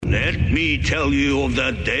Let me tell you of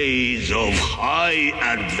the days of high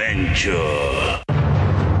adventure.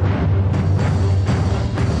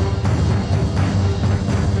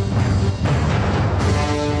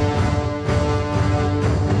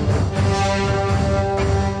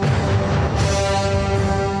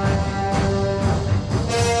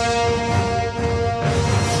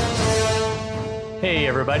 Hey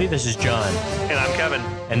everybody, this is John. And I'm Kevin.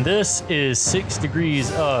 And this is 6 Degrees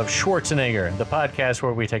of Schwarzenegger, the podcast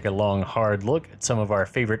where we take a long, hard look at some of our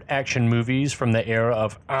favorite action movies from the era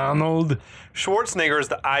of Arnold. Schwarzenegger is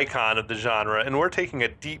the icon of the genre, and we're taking a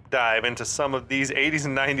deep dive into some of these 80s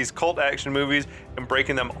and 90s cult action movies and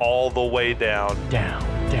breaking them all the way down. Down.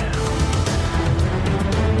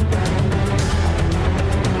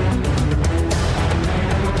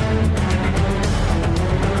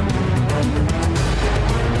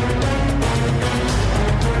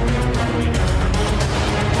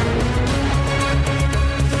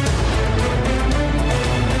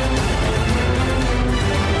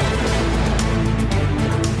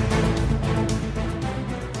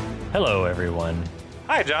 Hello, everyone.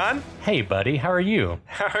 Hi, John. Hey, buddy. How are you?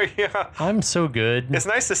 How are you? I'm so good. It's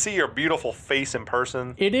nice to see your beautiful face in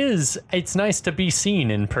person. It is. It's nice to be seen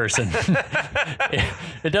in person.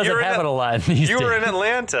 It doesn't happen a lot these days. You were in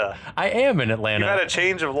Atlanta. I am in Atlanta. You had a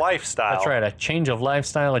change of lifestyle. That's right. A change of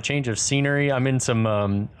lifestyle, a change of scenery. I'm in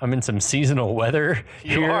some seasonal weather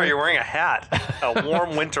here. You are. You're wearing a hat, a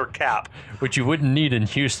warm winter cap, which you wouldn't need in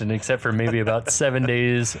Houston, except for maybe about 7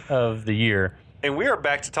 days of the year. And we are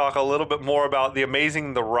back to talk a little bit more about The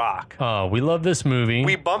Amazing The Rock. Oh, we love this movie.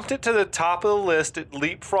 We bumped it to the top of the list. It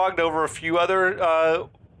leapfrogged over a few other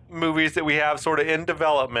movies that we have sort of in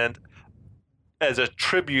development as a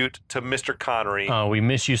tribute to Mr. Connery. Oh, we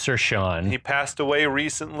miss you, Sir Sean. He passed away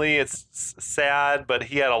recently. It's sad, but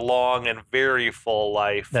he had a long and very full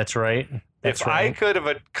life. That's right. I could have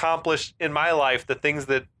accomplished in my life the things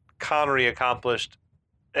that Connery accomplished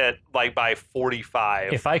at by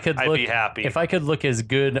 45, I'd be happy. If I could look as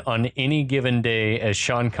good on any given day as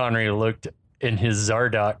Sean Connery looked in his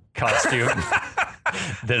Zardoz costume,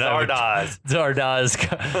 Zardoz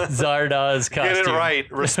costume. Get it right.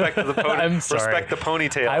 Respect the I'm sorry. Respect the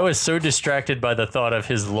ponytail. I was so distracted by the thought of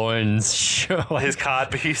his loins. His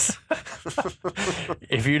codpiece.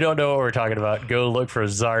 If you don't know what we're talking about, go look for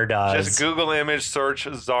Zardoz. Just Google image search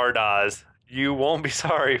Zardoz. You won't be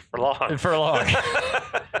sorry for long.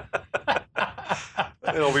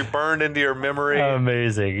 It'll be burned into your memory.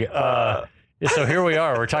 Amazing. So here we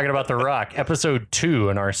are. We're talking about The Rock, episode 2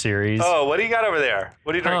 in our series. Oh, what do you got over there?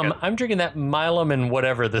 What are you drinking? I'm drinking that Milam and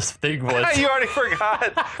whatever this thing was. You already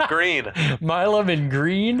forgot. Green. Milam and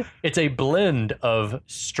Green. It's a blend of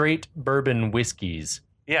straight bourbon whiskeys.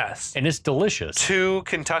 Yes. And it's delicious. 2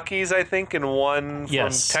 Kentuckys, I think, and one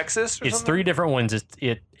from Texas or It's something? 3 different ones.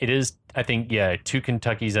 It is, I think, 2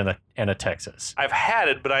 Kentuckys and a Texas. I've had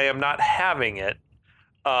it, but I am not having it.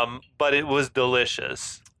 But it was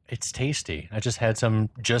delicious. It's tasty. I just had some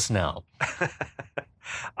just now.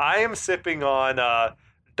 I am sipping on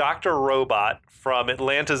Dr. Robot from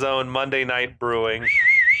Atlanta's own Monday Night Brewing.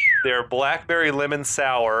 Their blackberry lemon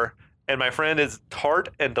sour. And my friend is tart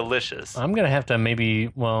and delicious. I'm going to have to maybe,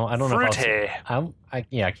 I don't know. Fruity.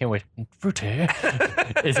 I can't wait. Fruity.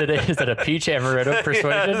 Is it a peach amaretto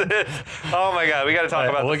persuasion? Oh my God, we got to talk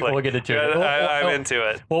about the flick. We'll get into it. I'm into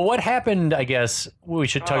it. Well, what happened, I guess, we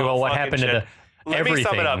should talk about what happened to Let me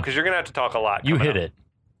sum it up, because you're going to have to talk a lot. You hit it.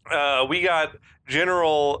 We got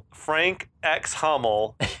General Frank X.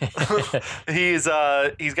 Hummel. He's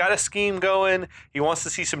got a scheme going. He wants to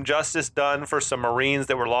see some justice done for some Marines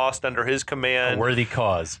that were lost under his command. A worthy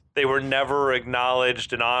cause. They were never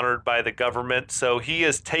acknowledged and honored by the government. So he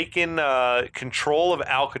has taken control of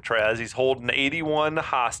Alcatraz. He's holding 81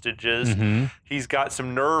 hostages. Mm-hmm. He's got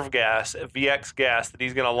some nerve gas, VX gas, that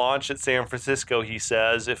he's going to launch at San Francisco, he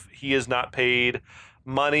says, if he is not paid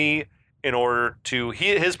money in order to,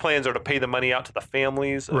 his plans are to pay the money out to the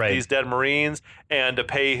families of these dead Marines and to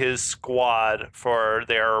pay his squad for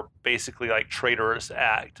their basically like traitorous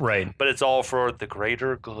act. Right. But it's all for the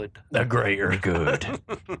greater good. The greater good.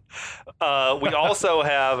 We also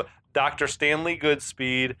have Dr. Stanley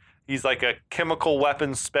Goodspeed. He's like a chemical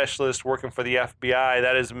weapons specialist working for the FBI.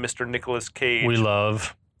 That is Mr. Nicolas Cage. We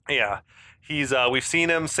love. Yeah. He's we've seen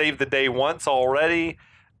him save the day once already.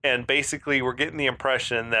 And basically, we're getting the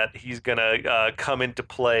impression that he's going to come into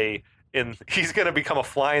play. He's going to become a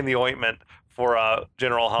fly in the ointment for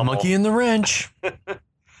General Hummel. Monkey in the wrench.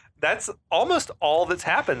 That's almost all that's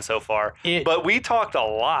happened so far. But we talked a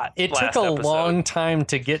lot. It took a long time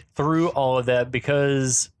to get through all of that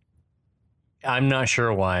because I'm not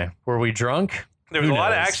sure why. Were we drunk? There was a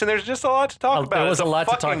lot of action. There's just a lot to talk about. There was It's a lot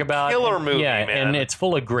to talk about. Killer movie, yeah, man. and it's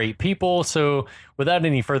full of great people. So without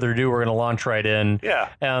any further ado, we're going to launch right in. Yeah.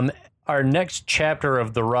 Our next chapter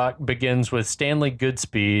of The Rock begins with Stanley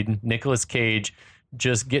Goodspeed, Nicolas Cage,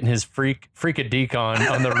 just getting his freak-a-deek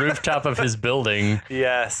on the rooftop of his building.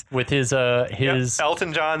 Yes. With his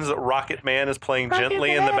Elton John's Rocket Man is playing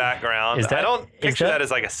gently in the background. I don't picture that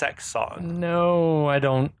as like a sex song. No, I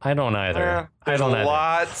don't either. There's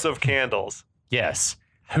lots of candles. Yes.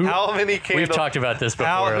 How many candles? We've talked about this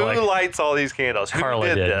before. Who lights all these candles? Carla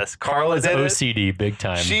Who did did this? Carla's did OCD big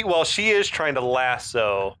time. She is trying to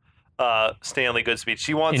lasso Stanley Goodspeed.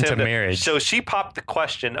 She wants into him to marriage. So she popped the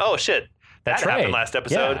question. Oh shit. That's that right. happened last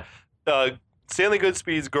episode. Yeah. Stanley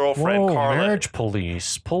Goodspeed's girlfriend, Whoa, Carla. marriage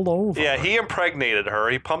police pulled over. Yeah, he impregnated her.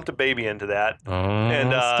 He pumped a baby into that. And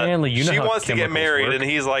Stanley, you know she how wants to get chemicals married, work. and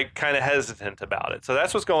he's like kind of hesitant about it. So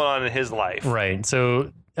that's what's going on in his life. Right.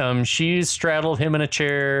 So she's straddled him in a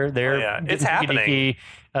chair. They're it's happening.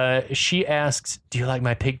 She asks, "Do you like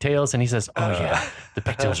my pigtails?" And he says, "Oh yeah, the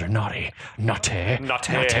pigtails are naughty.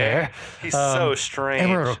 He's so strange.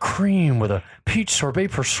 Emerald cream with a peach sorbet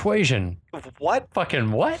persuasion." What?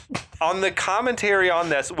 Fucking what? On the commentary on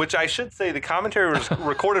this, which I should say, the commentary was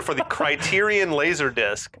recorded for the Criterion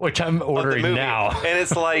Laserdisc, Which I'm ordering now. And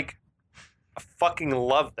it's like, I fucking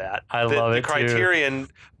love that. I love it the Criterion,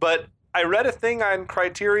 too. But I read a thing on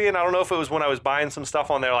Criterion. I don't know if it was when I was buying some stuff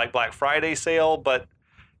on their like Black Friday sale, but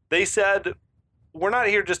they said, we're not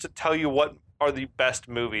here just to tell you what are the best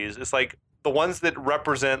movies. It's like the ones that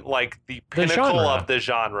represent like the pinnacle of the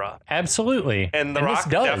genre. Absolutely. And The Rock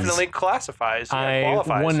definitely qualifies. I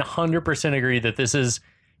 100% agree that this is,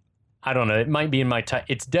 I don't know, it might be in my top,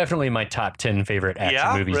 it's definitely my top 10 favorite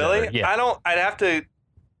action movies really? ever. Yeah, I'd have to,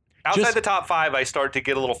 outside the top 5, I start to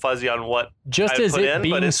get a little fuzzy on what just I'd as put it in,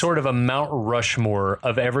 being sort of a Mount Rushmore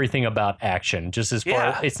of everything about action, just as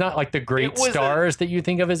far, it's not like the great stars that you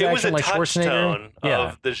think of as action, like Schwarzenegger.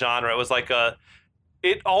 Of the genre. It was like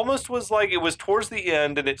it almost was like it was towards the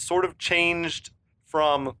end, and it sort of changed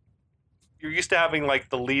from, you're used to having like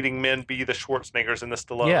the leading men be the Schwarzeneggers and the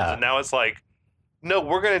Stallones, and now it's like, no,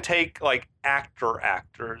 we're going to take like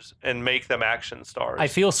actors and make them action stars. I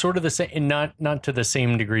feel sort of the same, not to the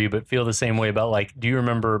same degree, but feel the same way about like, do you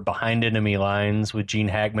remember Behind Enemy Lines with Gene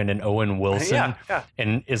Hackman and Owen Wilson? Yeah.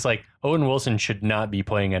 And it's like, Owen Wilson should not be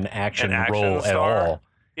playing an action role at all.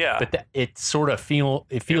 Yeah. But it sort of feels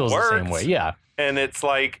the same way. Yeah. And it's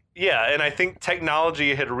like, and I think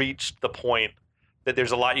technology had reached the point that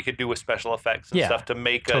there's a lot you could do with special effects and stuff to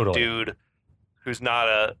make a dude who's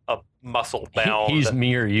not a muscle bound. He's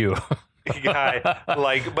me or you. Guy,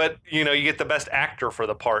 but you get the best actor for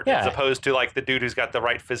the part as opposed to like the dude who's got the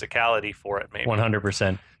right physicality for it. Maybe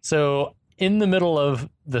 100%. So in the middle of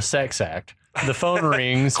the sex act, the phone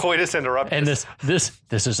rings. Coitus interruptus. And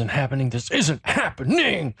this isn't happening. This isn't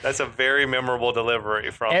happening. That's a very memorable delivery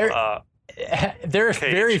from. There are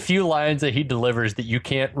very few lines that he delivers that you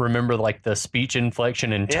can't remember, like the speech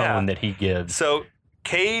inflection and tone that he gives. So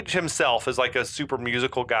Cage himself is like a super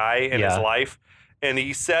musical guy in his life. And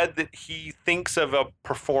he said that he thinks of a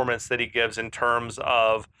performance that he gives in terms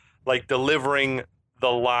of like delivering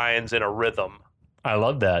the lines in a rhythm. I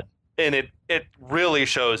love that. And it really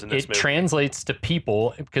shows in this movie. It translates to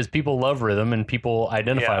people because people love rhythm and people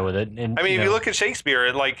identify with it. And I mean, if you look at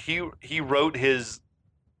Shakespeare, like he wrote his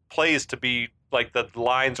plays to be like the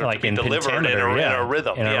lines are like to be delivered in a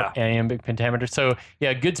rhythm. Iambic pentameter. So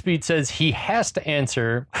Goodspeed says he has to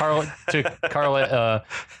answer. Carla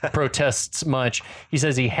protests much. He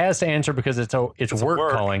says he has to answer because it's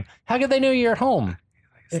work calling. How could they know you're at home?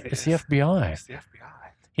 It's the FBI. It's the FBI.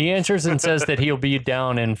 He answers and says that he'll be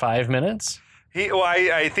down in 5 minutes.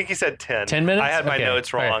 I think he said 10. 10 minutes? I had my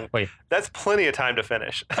notes wrong. Right, wait. That's plenty of time to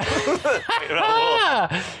finish.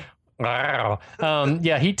 Wow.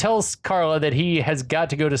 He tells Carla that he has got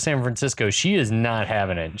to go to San Francisco. She is not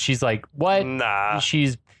having it. She's like, what? Nah.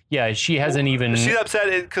 She hasn't even She's upset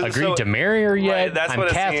agreed to marry her yet. Right, that's I'm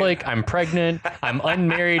Catholic. I'm pregnant. I'm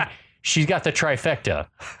unmarried. She's got the trifecta.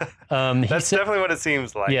 That's definitely what it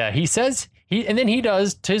seems like. Yeah, he says, and then he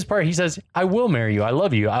does, to his part, he says, I will marry you. I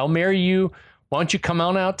love you. I'll marry you. Why don't you come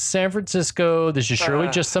on out to San Francisco? This is surely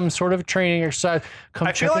just some sort of training exercise. Come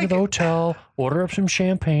check into the hotel, order up some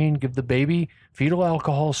champagne, give the baby fetal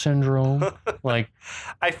alcohol syndrome.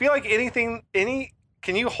 I feel like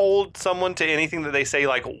can you hold someone to anything that they say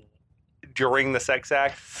like during the sex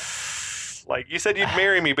act? Like, you said you'd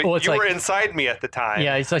marry me, but you were inside me at the time.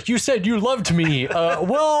 Yeah, it's like, you said you loved me. But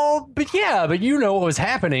you know what was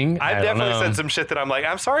happening. I've definitely said some shit that I'm like,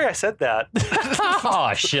 I'm sorry I said that.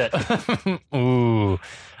 Oh, shit. Ooh.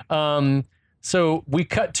 So we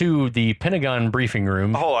cut to the Pentagon briefing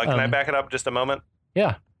room. Hold on, can I back it up just a moment?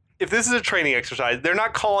 Yeah. If this is a training exercise, they're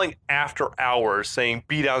not calling after hours saying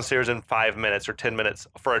be downstairs in 5 minutes or 10 minutes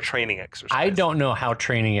for a training exercise. I don't know how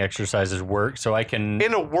training exercises work, so I can...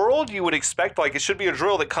 In a world, you would expect, like, it should be a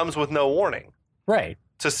drill that comes with no warning. Right.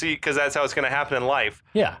 To see, because that's how it's going to happen in life.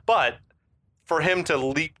 Yeah. But for him to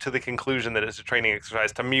leap to the conclusion that it's a training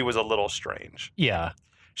exercise, to me, was a little strange. Yeah.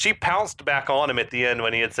 She pounced back on him at the end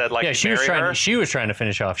when he had said, like, yeah, she was trying to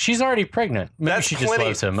finish off. She's already pregnant. Maybe that's she plenty.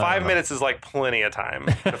 Just loves him. 5 minutes is like plenty of time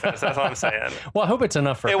to finish. That's all I'm saying. Well, I hope it's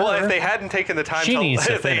enough for her. Well, if they hadn't taken the time, she needs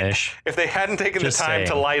to finish. If they hadn't taken the time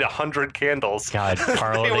to light 100 candles, God,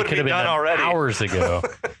 Carla, they could have been done already hours ago.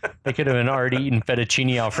 They could have been already eating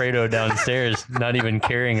fettuccine Alfredo downstairs, not even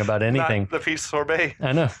caring about anything. Not the peach sorbet.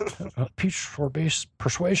 I know. Peach sorbet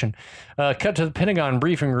persuasion. Cut to the Pentagon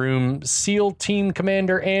briefing room. SEAL Team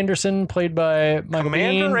Commander Anderson, played by Michael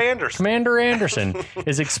Biehn. Commander Anderson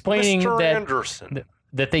is explaining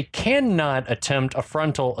that they cannot attempt a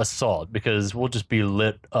frontal assault because we'll just be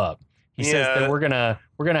lit up. He says that we're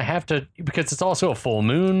gonna have to, because it's also a full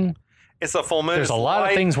moon. It's a full moon. There's a lot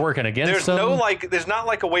of things working against them. There's not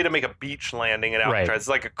like a way to make a beach landing at Alcatraz. Right. It's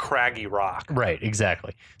like a craggy rock. Right,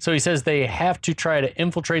 exactly. So he says they have to try to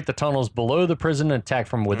infiltrate the tunnels below the prison and attack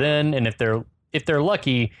from within. And if they're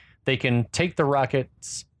lucky, they can take the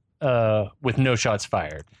rockets with no shots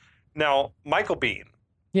fired. Now, Michael Biehn.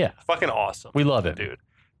 Yeah. Fucking awesome. We love him. Dude.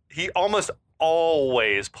 He almost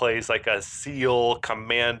always plays like a SEAL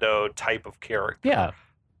commando type of character. Yeah.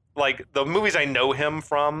 Like the movies I know him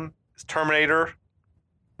from, Terminator,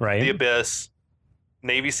 right? The Abyss,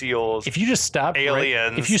 Navy SEALs. If you just stopped,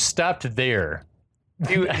 Aliens. If you stopped there,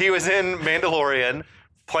 he was in Mandalorian,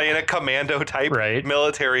 playing a commando type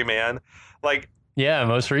military man. Like, yeah,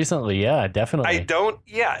 most recently, yeah, definitely.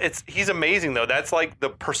 He's amazing though. That's like the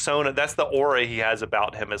persona. That's the aura he has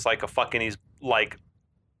about him. It's like he's like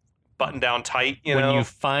buttoned down tight. When you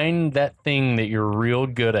find that thing that you're real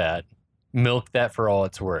good at, milk that for all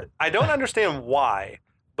it's worth. I don't understand why.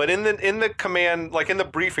 But in the command, like in the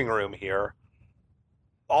briefing room here,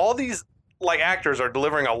 all these like actors are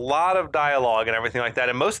delivering a lot of dialogue and everything like that,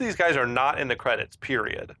 and most of these guys are not in the credits.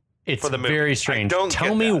 Period. It's for the movie. Very strange.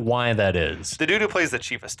 Tell me why that is. The dude who plays the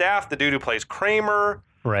chief of staff, the dude who plays Kramer,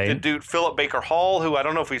 right? The dude Philip Baker Hall, who I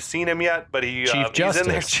don't know if we've seen him yet, but he's in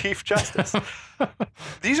there, Chief Justice.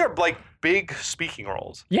 These are like big speaking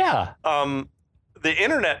roles. Yeah. The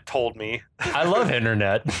internet told me. I love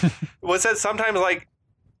internet. Was that sometimes like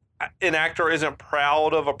an actor isn't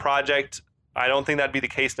proud of a project. I don't think that'd be the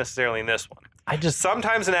case necessarily in this one.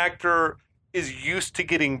 Sometimes an actor is used to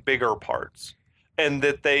getting bigger parts, and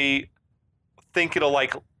that they think it'll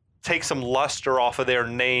like take some luster off of their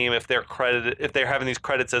name if they're having these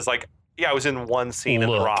credits as like, yeah, I was in one scene in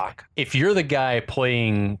The Rock. If you're the guy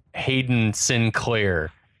playing Hayden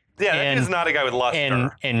Sinclair, that is not a guy with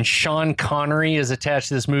luster. And Sean Connery is attached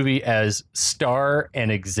to this movie as star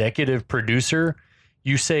and executive producer.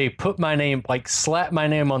 You say, put my name, like slap my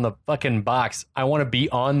name on the fucking box. I want to be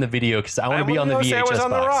on the video because I want to be on the VHS I was on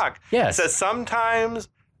box. The Rock. Yes. It says sometimes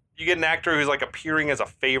you get an actor who's like appearing as a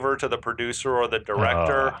favor to the producer or the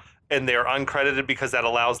director, and they're uncredited because that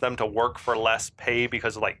allows them to work for less pay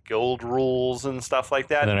because of like guild rules and stuff like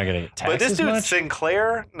that. They're not going to get taxed. But this dude much?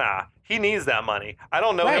 Sinclair, nah, he needs that money. I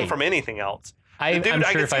don't know him from anything else. I'm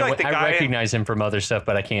sure if I recognize him from other stuff,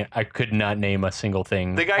 but I could not name a single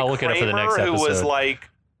thing. The guy I'll look Kramer, it up for the next episode. Who was like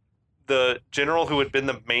the general who had been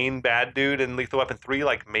the main bad dude in Lethal Weapon 3,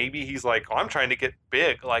 like maybe he's like, I'm trying to get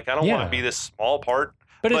big. Like I don't want to be this small part.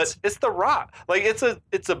 But it's The Rock. Like it's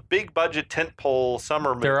a big budget tentpole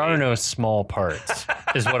summer movie. There are no small parts,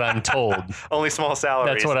 is what I'm told. Only small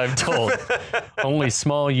salaries. That's what I'm told. Only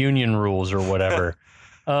small union rules or whatever.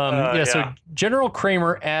 So General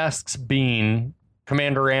Kramer asks Biehn,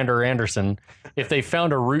 Commander Anderson, if they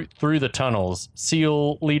found a route through the tunnels.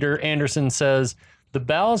 SEAL leader Anderson says, the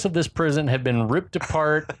bowels of this prison have been ripped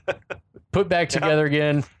apart, put back together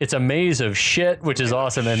again. It's a maze of shit, which is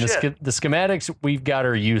awesome. And the schematics we've got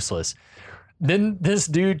are useless. Then this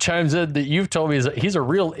dude chimes in that you've told me he's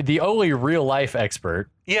the only real life expert.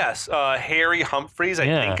 Yes. Harry Humphreys, I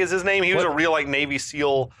think is his name. He was a real like Navy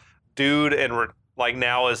SEAL dude, and like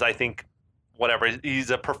now is, I think, whatever.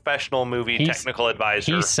 He's a professional movie technical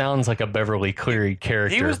advisor. He sounds like a Beverly Cleary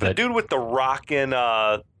character. He was the dude with the rockin'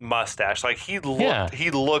 mustache. Like he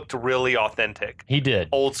looked really authentic. He did.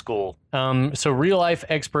 Old school. So real life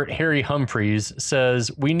expert Harry Humphreys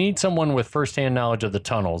says we need someone with firsthand knowledge of the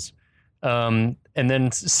tunnels. And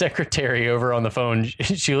then secretary over on the phone,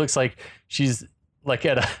 she looks like she's like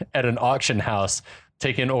at an auction house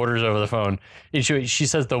taking orders over the phone. And she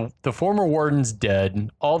says the former warden's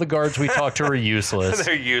dead. All the guards we talked to are useless.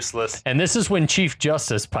 They're useless. And this is when Chief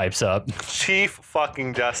Justice pipes up. Chief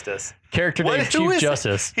fucking Justice. Character named Chief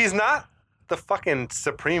Justice. He's not the fucking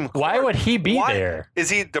Supreme Court. Why would he be there? Is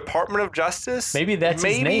he Department of Justice? Maybe that's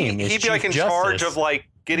his name. Maybe he'd be like in charge of like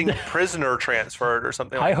getting prisoner transferred or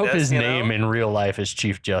something like I hope this, his name in real life is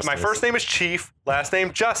Chief Justice. My first name is Chief, last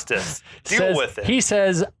name Justice. Deal with it. He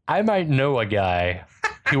says, I might know a guy.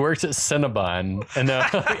 He works at Cinnabon and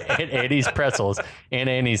at Annie's Pretzels and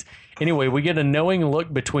Annie's. Anyway, we get a knowing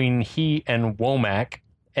look between he and Womack,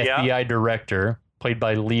 FBI director, played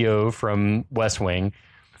by Leo from West Wing.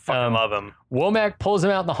 Fucking love him. Womack pulls him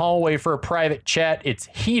out in the hallway for a private chat. It's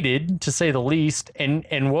heated, to say the least. And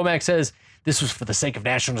Womack says, this was for the sake of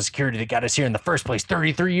national security that got us here in the first place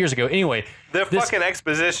 33 years ago. Anyway. Fucking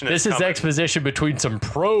exposition is coming. Exposition between some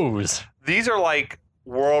pros. These are like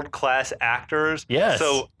world-class actors. Yes.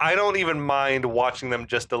 So I don't even mind watching them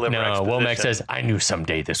just deliver exposition. Womack says, I knew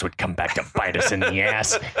someday this would come back to bite us in the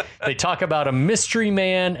ass. They talk about a mystery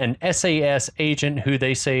man, an SAS agent who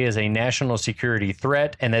they say is a national security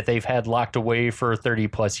threat and that they've had locked away for 30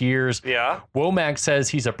 plus years. Yeah. Womack says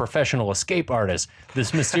he's a professional escape artist.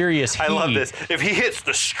 This mysterious I love this. If he hits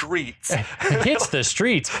the streets.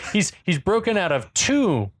 He's broken out of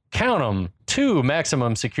two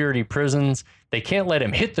maximum security prisons. They can't let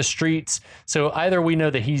him hit the streets. So either we know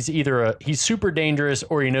that he's super dangerous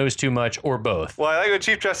or he knows too much or both. Well, I like when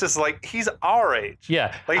Chief Justice is like, he's our age.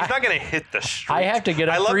 Yeah. Like, he's not going to hit the streets. I have to get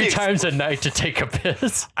up 3 times a night to take a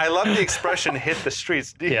piss. I love the expression hit the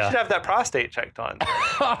streets. You should have that prostate checked on.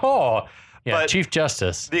 Oh, yeah. But Chief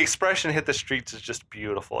Justice. The expression hit the streets is just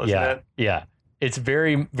beautiful, isn't it? Yeah. It's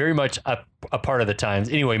very, very much a part of the times.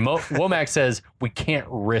 Anyway, Womack says we can't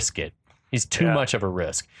risk it. He's too much of a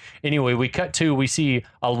risk. Anyway, we see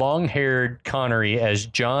a long-haired Connery as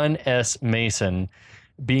John S. Mason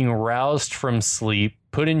being roused from sleep,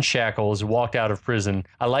 put in shackles, walked out of prison.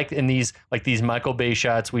 I like in these Michael Bay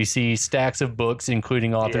shots, we see stacks of books,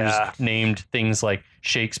 including authors named things like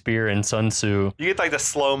Shakespeare and Sun Tzu. You get like the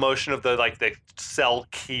slow motion of the cell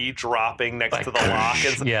key dropping next to the lock.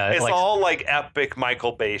 It's all like epic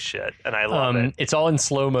Michael Bay shit, and I love it. It's all in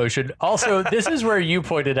slow motion. Also, this is where you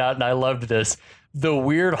pointed out, and I loved this, the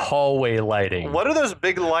weird hallway lighting. What are those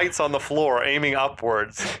big lights on the floor aiming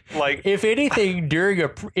upwards? Like, if anything, during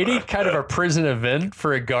any kind of a prison event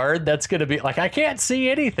for a guard, that's going to be like, I can't see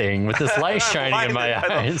anything with this light shining in my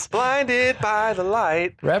eyes. Blinded by the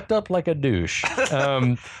light. Wrapped up like a douche.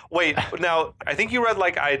 Wait, now, I think you read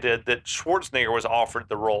like I did that Schwarzenegger was offered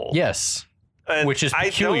the role. Yes, which is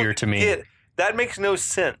peculiar to me. That makes no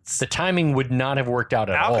sense. The timing would not have worked out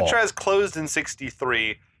at all. Alcatraz closed in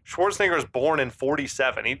 1963. Schwarzenegger was born in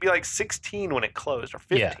 1947. He'd be like 16 when it closed, or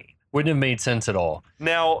 15. Yeah, wouldn't have made sense at all.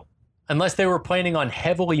 Now, unless they were planning on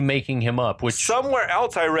heavily making him up, which somewhere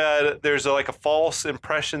else I read there's a false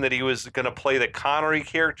impression that he was going to play the Connery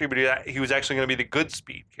character, but he was actually going to be the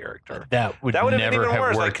Goodspeed character. That would never never have have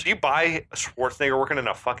worked. worked. Like, could you buy Schwarzenegger working in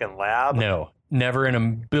a fucking lab? No. Never in a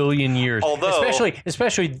billion years. Although,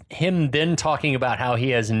 especially him then talking about how he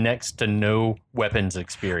has next to no weapons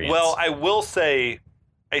experience. Well, I will say,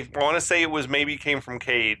 I want to say it was maybe came from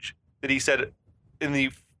Cage that he said in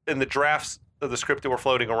the drafts of the script that were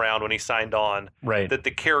floating around when he signed on, right, that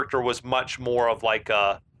the character was much more of like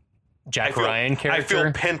a Jack Ryan character. I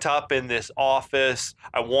feel pent up in this office.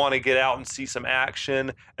 I want to get out and see some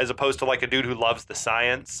action, as opposed to like a dude who loves the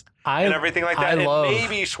science and everything like that.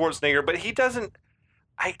 Maybe Schwarzenegger, but he doesn't.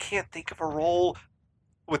 I can't think of a role,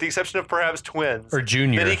 with the exception of perhaps Twins or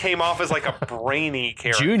Junior, that he came off as like a brainy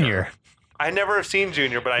character. Junior. I never have seen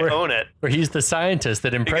Junior, but I own it. Where he's the scientist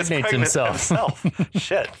that impregnates himself.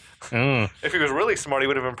 Shit. If he was really smart, he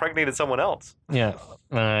would have impregnated someone else. Yeah,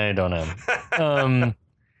 I don't know.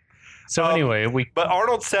 Anyway, But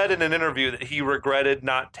Arnold said in an interview that he regretted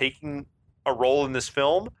not taking a role in this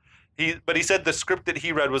film. But he said the script that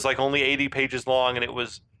he read was like only 80 pages long, and it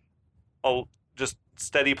was just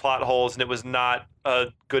steady plot holes, and it was not a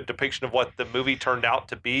good depiction of what the movie turned out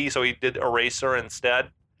to be. So he did Eraser instead.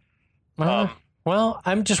 Well,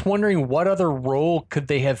 I'm just wondering what other role could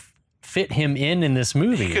they have fit him in this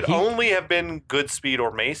movie? He could only have been Goodspeed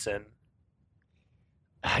or Mason.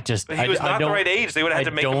 But he was not the right age. They would have had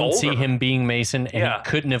to make him older. I don't see him being Mason, and he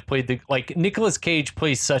couldn't have played Nicolas Cage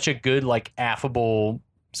plays such a good, affable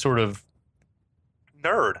sort of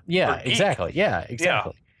nerd. Yeah, exactly. Yeah,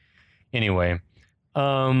 exactly. Yeah. Anyway,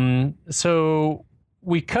 so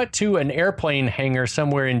we cut to an airplane hangar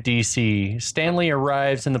somewhere in D.C. Stanley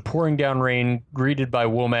arrives in the pouring down rain, greeted by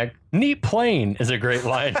Womack. Neat plane is a great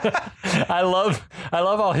line. I love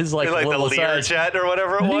all his like the little Learjet or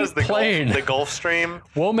whatever it was. The plane. The Gulfstream.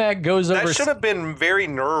 Womack goes over. That should have been very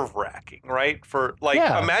nerve wracking, right? For like,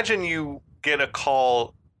 imagine you get a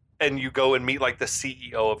call and you go and meet like the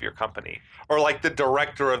CEO of your company or like the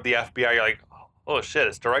director of the FBI. You're like, oh shit,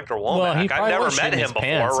 it's Director Womack. Well, I've never met him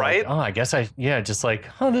before, right? Like, oh, I guess just like,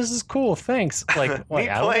 oh, this is cool. Thanks. Like, neat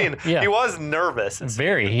plane. Yeah. He was nervous.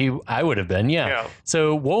 I would have been, yeah.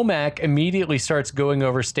 So Womack immediately starts going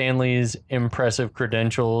over Stanley's impressive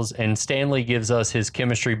credentials, and Stanley gives us his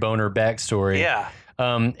chemistry boner backstory. Yeah.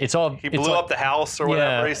 He blew up the house or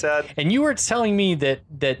whatever he said. And you were telling me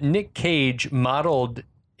that Nick Cage modeled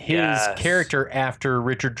his character after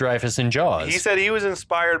Richard Dreyfuss in Jaws. He said he was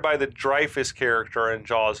inspired by the Dreyfuss character in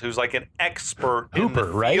Jaws, who's like an expert in the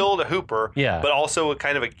field, a hooper, but also a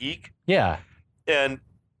kind of a geek. Yeah. And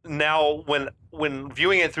now when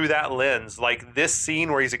viewing it through that lens, like this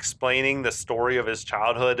scene where he's explaining the story of his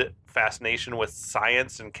childhood fascination with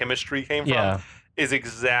science and chemistry came from, is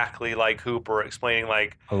exactly like Hooper explaining,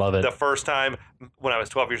 like, I love it. The first time when I was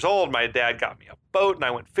 12 years old, my dad got me a boat and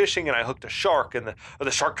I went fishing and I hooked a shark, and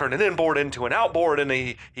the shark turned an inboard into an outboard, and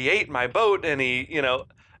he ate my boat, and and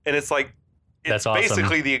it's like, it's awesome.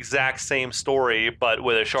 Basically the exact same story, but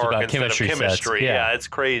with a shark instead of chemistry. Yeah, it's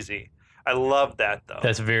crazy. I love that though.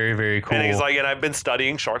 That's very, very cool. And he's like, and I've been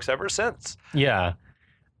studying sharks ever since. Yeah.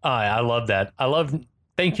 I love that.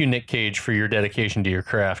 Thank you, Nick Cage, for your dedication to your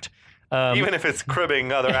craft. Even if it's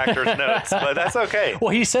cribbing other actors' notes, but that's okay. Well,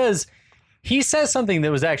 he says something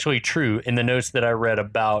that was actually true in the notes that I read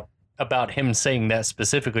about him saying that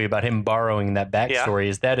specifically, about him borrowing that backstory,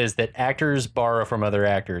 is that actors borrow from other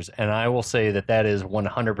actors. And I will say that is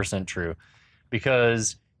 100% true,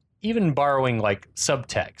 because even borrowing like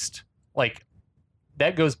subtext, like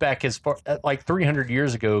that goes back as far like 300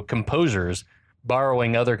 years ago, composers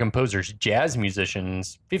borrowing other composers, jazz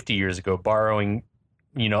musicians 50 years ago borrowing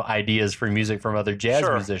ideas for music from other jazz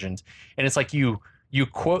musicians. And it's like you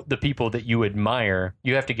quote the people that you admire,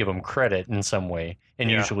 you have to give them credit in some way,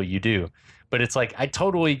 and usually you do. But it's like, I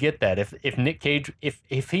totally get that. If Nick Cage,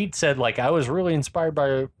 if he'd said like, I was really inspired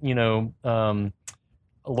by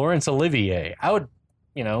Laurence Olivier, I would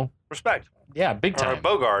respect. Yeah, big time. Or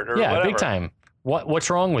Bogart or whatever. Big time. What's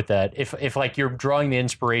wrong with that? If like you're drawing the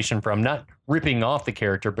inspiration from, not ripping off the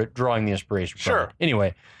character, but drawing the inspiration from it.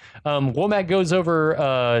 Anyway, Womack goes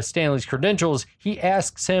over Stanley's credentials. He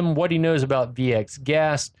asks him what he knows about VX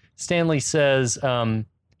gas. Stanley says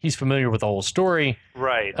he's familiar with the whole story.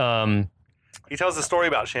 Right. He tells the story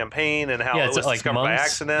about champagne and how it was like discovered by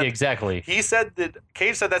accident. Exactly. Cage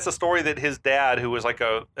said that's a story that his dad, who was like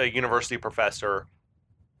a university professor,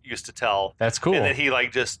 used to tell. That's cool. And then he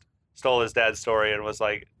like just stole his dad's story and was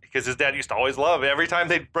like, because his dad used to always love every time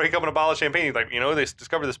they'd break open a bottle of champagne, he's like, they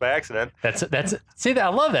discovered this by accident. See, I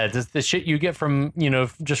love that. It's the shit you get from,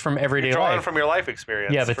 just from everyday life. Drawing from your life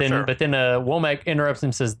experience. Yeah, but then Womack interrupts him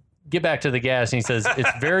and says, get back to the gas. And he says,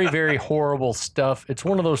 it's very, very horrible stuff. It's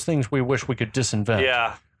one of those things we wish we could disinvent.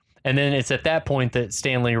 Yeah. And then it's at that point that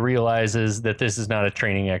Stanley realizes that this is not a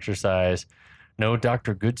training exercise. No,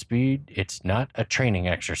 Dr. Goodspeed, it's not a training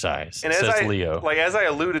exercise, and says Leo. As I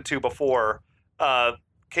alluded to before,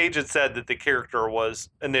 Cage had said that the character was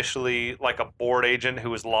initially like a board agent who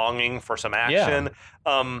was longing for some action.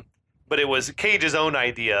 Yeah. But it was Cage's own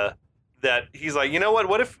idea that he's like,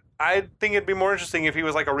 what if, I think it'd be more interesting if he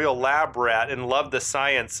was like a real lab rat and loved the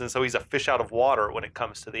science, and so he's a fish out of water when it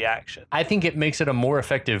comes to the action. I think it makes it a more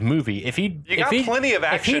effective movie. If plenty of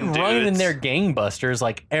action, if he'd run in their gangbusters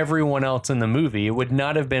like everyone else in the movie, it would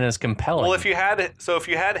not have been as compelling. Well, if you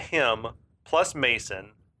had him plus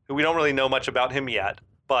Mason, who we don't really know much about him yet,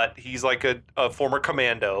 but he's like a former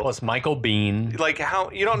commando. Plus Michael Biehn. Like,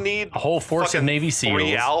 how you don't need a whole force of Navy SEALs.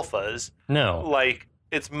 3 alphas. No. Like,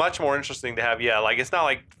 it's much more interesting to have, like, it's not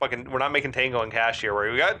like we're not making Tango and Cash here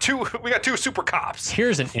where we got two super cops.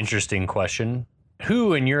 Here's an interesting question.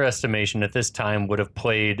 Who, in your estimation, at this time would have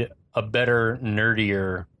played a better,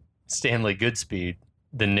 nerdier Stanley Goodspeed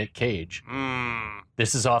than Nick Cage?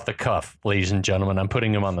 This is off the cuff, ladies and gentlemen. I'm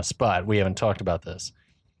putting him on the spot. We haven't talked about this.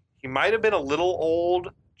 He might have been a little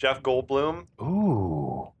old Jeff Goldblum.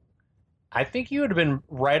 Ooh. I think he would have been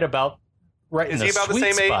Is he about the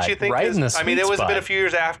same age, you think? Right in the sweet spot. I mean, it was been a few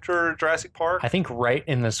years after Jurassic Park. I think right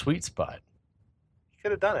in the sweet spot. He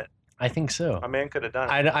could have done it. I think so. My man could have done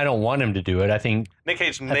it. I don't want him to do it. I think Nick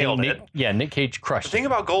Cage nailed it. Yeah, Nick Cage crushed it. The thing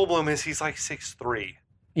about Goldblum is he's like 6'3".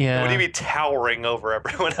 Yeah. Would he be towering over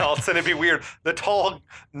everyone else? And it'd be weird. The tall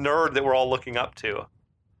nerd that we're all looking up to.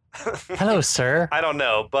 Hello, sir. I don't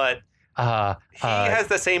know, but he has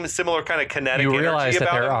the similar kind of kinetic energy. You realize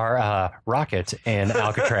that there him. are rockets in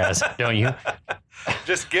Alcatraz, don't you?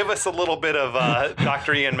 Just give us a little bit of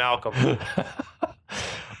Dr. Ian Malcolm.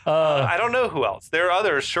 I don't know who else. There are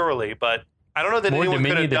others, surely, but I don't know that anyone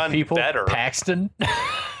could have done better. Paxton?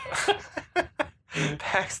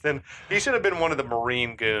 Paxton. He should have been one of the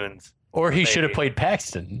Marine goons. Or he should have played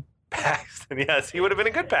Paxton. Paxton, yes. He would have been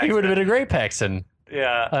a good Paxton. He would have been a great Paxton.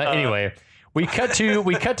 Yeah. Anyway, we cut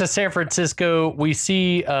to San Francisco. We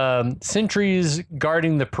see sentries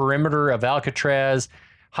guarding the perimeter of Alcatraz.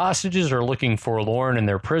 Hostages are looking forlorn in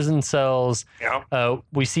their prison cells. Yeah.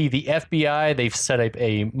 We see the FBI. They've set up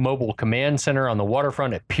a mobile command center on the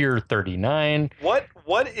waterfront at Pier 39.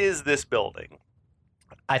 What is this building?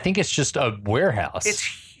 I think it's just a warehouse. It's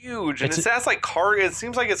huge, and it sounds like cargo. It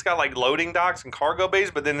seems like it's got like loading docks and cargo bays,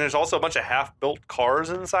 but then there's also a bunch of half-built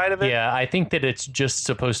cars inside of it. Yeah, I think that it's just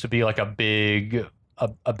supposed to be like a big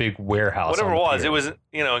warehouse. Whatever it was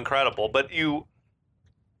incredible. But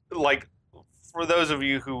for those of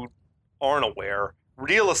you who aren't aware,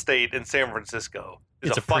 real estate in San Francisco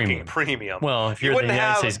is a fucking premium. Well, if you're the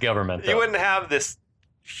United States government, you wouldn't have this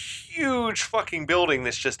huge fucking building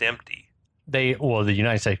that's just empty. The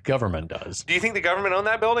United States government does. Do you think the government owned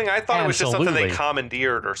that building? I thought it was just something they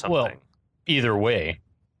commandeered or something. Well, either way.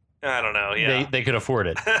 I don't know. Yeah. They could afford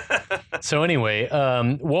it. So anyway,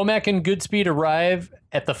 Womack and Goodspeed arrive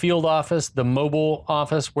at the field office, the mobile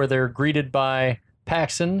office, where they're greeted by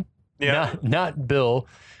Paxton. Yeah. Not Bill,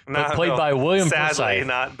 but played by William Forsythe. Sadly,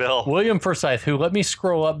 not Bill. William Forsythe, who, let me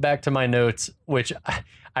scroll up back to my notes, which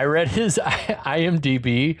I read his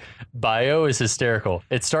IMDb bio is hysterical.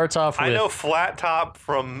 It starts off with... I know Flat Top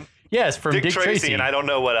from Dick Tracy, and I don't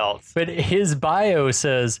know what else. But his bio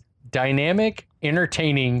says, dynamic,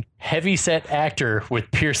 entertaining, heavy-set actor with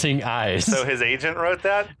piercing eyes. So his agent wrote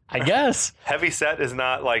that? I guess. Heavy-set is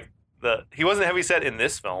not like... He wasn't heavy-set in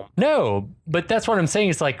this film. No, but that's what I'm saying.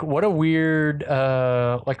 It's like, what a weird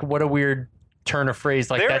turn of phrase.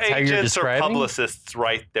 Like, that's how you're describing. Their agents or publicists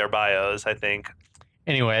write their bios, I think.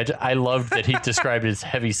 Anyway, I loved that he described it as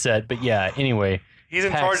heavy set, but yeah, anyway. He's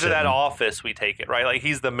in charge of that office, we take it, right? Like,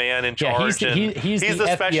 he's the man in charge. Yeah, he's the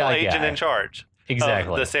special FBI agent guy. in charge.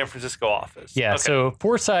 Exactly. Of the San Francisco office. Yeah, okay. So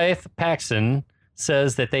Forsythe Paxton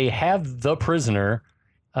says that they have the prisoner.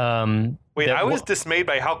 Wait, I was dismayed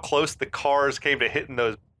by how close the cars came to hitting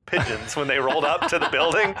those pigeons when they rolled up to the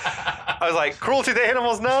building. I was like, cruelty to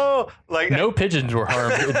animals, no! Like, no pigeons were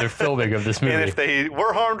harmed in the filming of this movie. And if they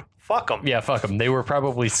were harmed, fuck them. Yeah, fuck them. They were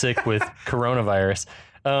probably sick with coronavirus.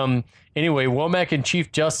 Anyway, Womack and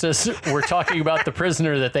Chief Justice were talking about the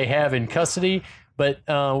prisoner that they have in custody, but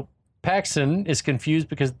Paxton is confused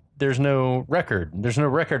because there's no record. There's no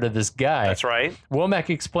record of this guy. That's right. Womack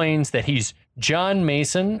explains that he's John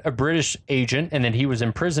Mason, a British agent, and that he was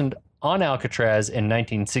imprisoned on Alcatraz in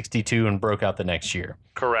 1962 and broke out the next year.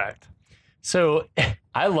 Correct. So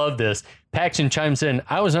I love this. Paxton chimes in,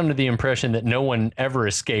 I was under the impression that no one ever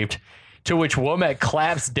escaped, to which Womack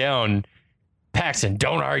claps down, Paxton,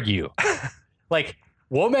 don't argue. Like,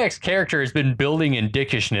 Womack's character has been building in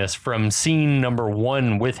dickishness from scene number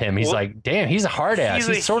 1 with him. He's like, damn, he's a hard ass.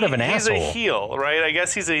 He's sort of an asshole. He's a heel, right? I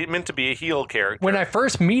guess he's meant to be a heel character. When I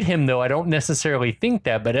first meet him, though, I don't necessarily think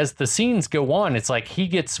that. But as the scenes go on, it's like he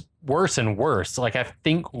gets worse and worse. Like, I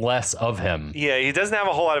think less of him. Yeah, he doesn't have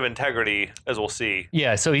a whole lot of integrity, as we'll see.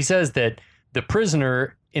 Yeah, so he says that the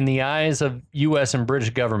prisoner, in the eyes of U.S. and British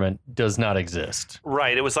government, does not exist.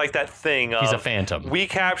 Right. It was like that thing of... He's a phantom. We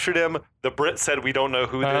captured him. The Brits said we don't know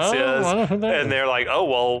who this is. And they're like, oh,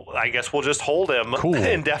 well, I guess we'll just hold him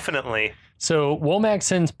indefinitely. So Womack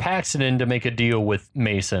sends Paxton in to make a deal with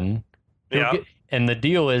Mason. And the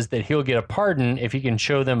deal is that he'll get a pardon if he can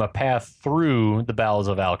show them a path through the bowels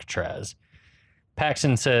of Alcatraz.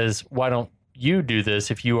 Paxton says, why don't you do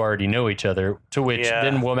this if you already know each other? To which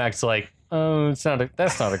then Womack's like, oh,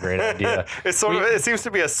 that's not a great idea. It seems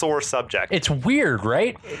to be a sore subject. It's weird,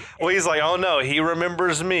 right? Well, he's like, oh no, he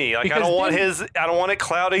remembers me. Like, I don't want it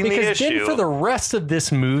clouding the issue. Because then for the rest of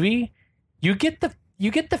this movie, you get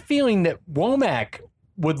the feeling that Womack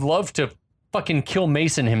would love to fucking kill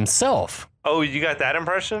Mason himself. Oh, you got that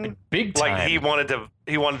impression? Big time. Like he wanted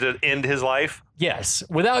to end his life? Yes.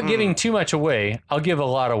 Without giving too much away, I'll give a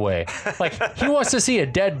lot away. Like, he wants to see a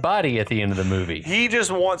dead body at the end of the movie. He just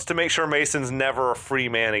wants to make sure Mason's never a free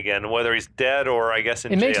man again, whether he's dead or, I guess, in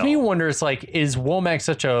jail. It makes me wonder, it's like, is Womack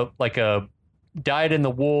such a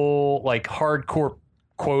dyed-in-the-wool, like, hardcore,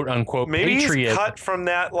 quote-unquote, maybe patriot? He's cut from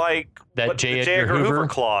that, like, that J. Edgar Hoover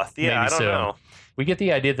cloth. Yeah, maybe I don't know. We get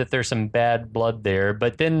the idea that there's some bad blood there,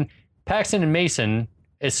 but then Paxton and Mason,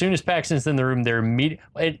 as soon as Paxton's in the room, they're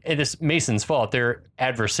it is Mason's fault. They're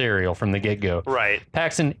adversarial from the get-go. Right.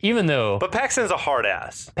 Paxton, even though... But Paxton's a hard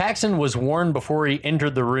ass. Paxton was warned before he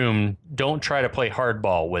entered the room, don't try to play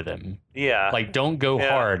hardball with him. Yeah. Like, don't go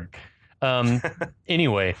hard.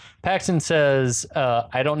 Anyway, Paxton says,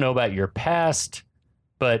 I don't know about your past,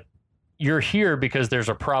 but you're here because there's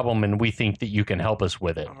a problem and we think that you can help us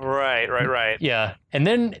with it. Right. Yeah. And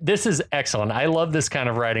then this is excellent. I love this kind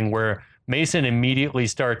of writing where Mason immediately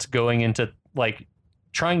starts going into like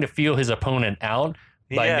trying to feel his opponent out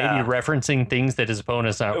by maybe referencing things that his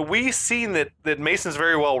opponent's not. We've seen that Mason's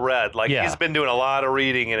very well read. Like he's been doing a lot of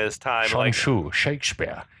reading in his time. Shanshu,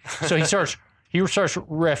 Shakespeare. So he starts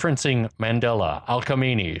referencing Mandela,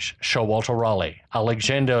 Alcamenes, Showalter Raleigh,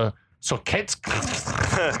 Alexander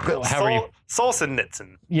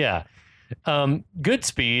Solzhenitsyn. Yeah.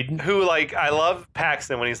 Goodspeed. Who, like, I love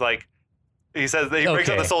Paxton when he's like, he says that he breaks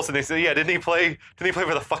out the Solzhenitsyn. He says, yeah, didn't he play for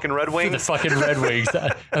the fucking Red Wings? For the fucking Red Wings.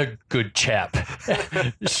 A good chap.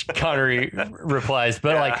 Connery replies.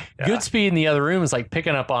 But Goodspeed in the other room is like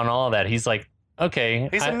picking up on all of that. He's like, okay.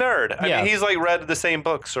 He's a nerd. I mean, he's like read the same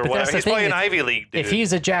books or whatever. He's playing Ivy League, dude. If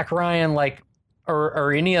he's a Jack Ryan, like,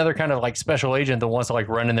 or any other kind of like special agent that wants to like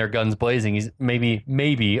run in their guns blazing, he's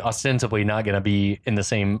maybe ostensibly not going to be in the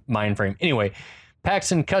same mind frame. Anyway,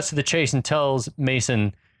 Paxton cuts to the chase and tells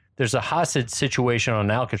Mason there's a hostage situation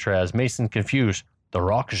on Alcatraz. Mason's confused. The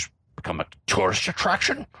Rock has become a tourist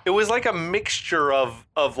attraction. It was like a mixture of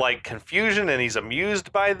like confusion and he's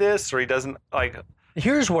amused by this, or he doesn't like.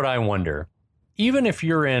 Here's what I wonder. Even if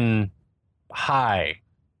you're in high,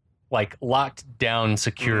 like locked down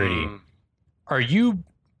security,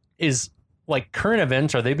 like current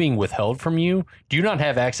events, are they being withheld from you? Do you not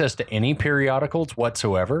have access to any periodicals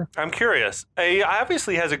whatsoever? I'm curious. He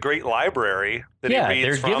obviously has a great library that he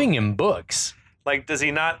reads from. They're giving him books. Like, does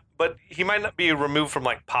he not? But he might not be removed from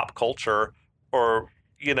like pop culture or,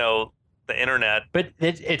 the internet. But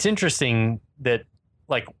it's interesting that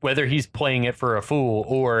like whether he's playing it for a fool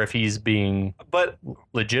or if he's being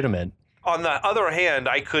legitimate. On the other hand,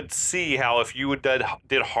 I could see how if you did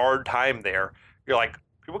hard time there, you're like,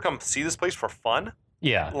 people come see this place for fun?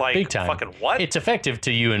 Yeah, like, big time. Fucking what? It's effective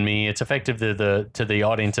to you and me. It's effective to the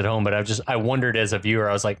audience at home. But I wondered as a viewer,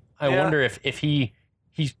 I was like, I wonder if he's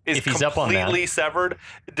up on that. Completely severed.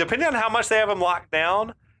 Depending on how much they have him locked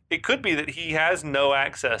down, it could be that he has no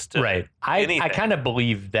access to anything. I kind of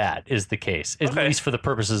believe that is the case, at least for the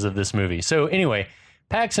purposes of this movie. So anyway,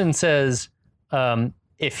 Paxton says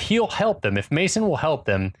if he'll help them, if Mason will help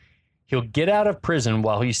them, he'll get out of prison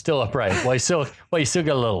while he's still upright. While he's still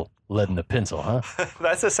got a little lead in the pencil, huh?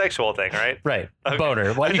 That's a sexual thing, right? Right. Okay.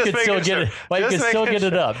 Boner. While you can still get it. While you can still get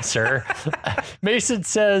it up, sir. Mason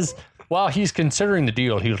says while he's considering the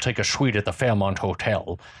deal, he'll take a suite at the Fairmont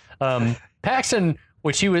Hotel. Paxton,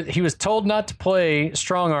 which he was told not to play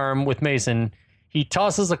strong arm with Mason. He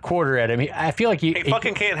tosses a quarter at him. I feel like he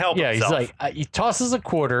fucking can't help himself. He's like, he tosses a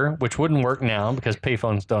quarter, which wouldn't work now because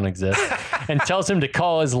payphones don't exist, and tells him to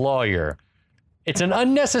call his lawyer. It's an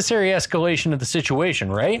unnecessary escalation of the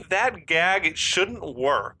situation, right? That gag, it shouldn't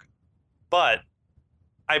work, but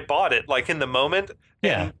I bought it like in the moment.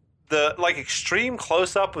 Yeah. And the like extreme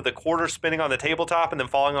close up with the quarter spinning on the tabletop and then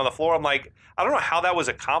falling on the floor. I'm like, I don't know how that was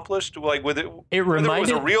accomplished. Like whether it was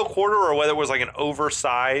a real quarter or whether it was like an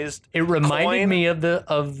oversized. It reminded me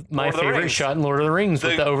of my favorite shot in Lord of the Rings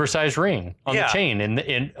with the oversized ring on the chain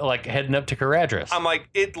and like heading up to Caradhras. I'm like,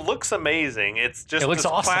 it looks amazing. It looks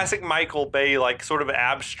awesome. Classic Michael Bay, like sort of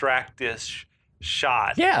abstract-ish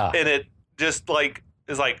shot. Yeah, and it just like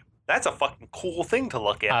is like. That's a fucking cool thing to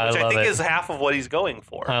look at, which I think is half of what he's going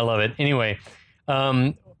for. I love it. Anyway,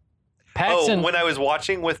 Paxton. When I was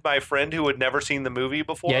watching with my friend who had never seen the movie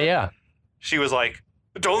before, she was like,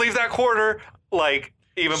 "Don't leave that quarter!" Like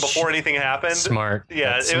even before anything happened. Smart.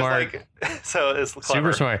 Yeah, That's it smart. was like so. It's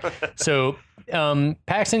clever. Super smart. So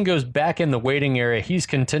Paxton goes back in the waiting area. He's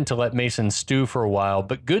content to let Mason stew for a while,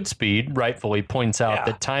 but Goodspeed rightfully points out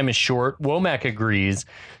that time is short. Womack agrees.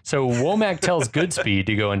 So Womack tells Goodspeed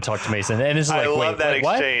to go and talk to Mason. And it's like, I love that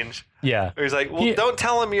exchange. What? Yeah. He's like, well, don't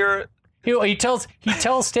tell him you're... He tells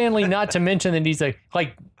Stanley not to mention that he's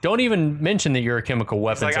like, don't even mention that you're a chemical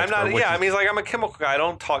weapons expert. I'm not, yeah, I mean, he's like, I'm a chemical guy. I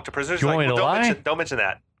don't talk to prisoners. You want me to lie? Don't mention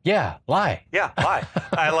that. Yeah, lie. Yeah, lie.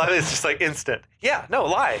 I love it. It's just like instant. Yeah, no,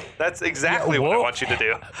 lie. That's exactly what I want you to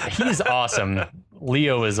do. He's awesome.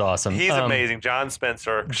 Leo is awesome. He's amazing. John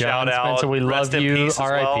Spencer. John Shout Spencer, out. we love you.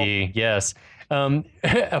 R.I.P. Yes.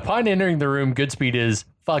 Upon entering the room, Goodspeed is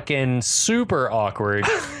fucking super awkward.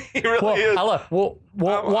 He really is.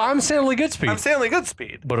 I'm Stanley Goodspeed. I'm Stanley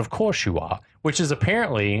Goodspeed. But of course you are, which is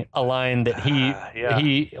apparently a line that he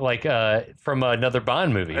from another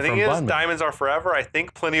Bond movie. I think it is Diamonds Are Forever. I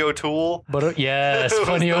think Plenty O'Toole. But yes,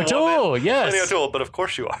 Plenty O'Toole. Yes, Plenty O'Toole. But of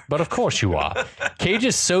course you are. But of course you are. Cage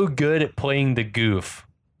is so good at playing the goof.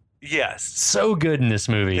 Yes, so good in this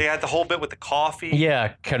movie. They had the whole bit with the coffee.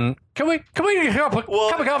 Yeah, can we get a cup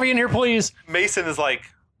of coffee in here, please? Mason is like,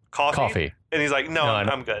 coffee, and he's like, no,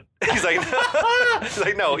 I'm good. He's like,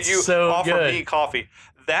 no, you offer me coffee.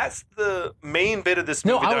 That's the main bit of this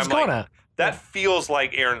movie. That feels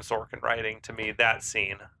like Aaron Sorkin writing to me. That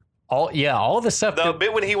scene. All the stuff. The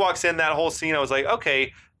bit when he walks in, that whole scene, I was like,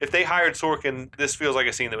 okay, if they hired Sorkin, this feels like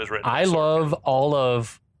a scene that was written. I love all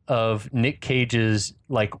of Nick Cage's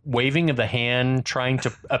like waving of the hand, trying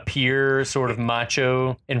to appear sort of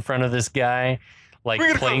macho in front of this guy, like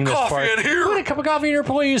playing this part. We're gonna a cup of coffee in here,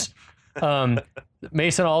 please.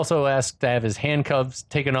 Mason also asks to have his handcuffs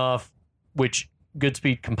taken off, which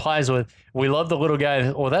Goodspeed complies with. We love the little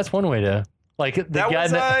guy. Well, that's one way to like the guy.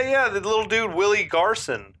 The little dude Willie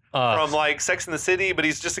Garson from like Sex and the City, but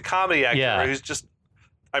he's just a comedy actor. Yeah. Who's just,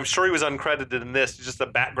 I'm sure he was uncredited in this. He's just a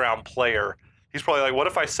background player. He's probably like, what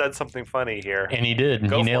if I said something funny here? And he did.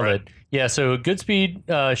 He nailed it. Yeah, so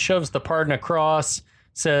Goodspeed shoves the pardon across,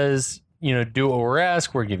 says, do what we're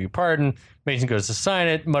asked, we'll give you pardon. Mason goes to sign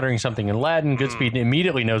it, muttering something in Latin. Goodspeed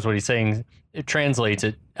immediately knows what he's saying. It translates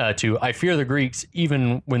it to, I fear the Greeks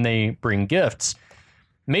even when they bring gifts.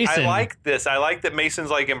 Mason, I like this. I like that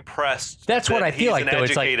Mason's like impressed. That's what I feel like, though.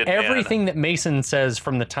 It's like everything that Mason says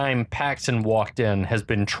from the time Paxton walked in has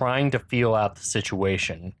been trying to feel out the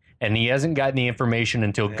situation. And he hasn't gotten the information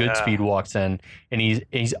until Goodspeed walks in, and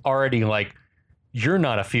he's already like, "You're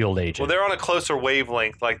not a field agent." Well, they're on a closer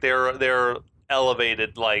wavelength. Like they're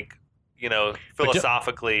elevated, like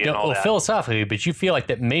philosophically and all that. Philosophically, but you feel like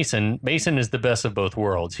that Mason is the best of both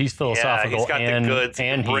worlds. He's philosophical, he's got the goods,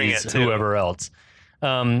 and he's whoever else.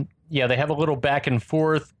 They have a little back and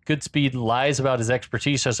forth. Goodspeed lies about his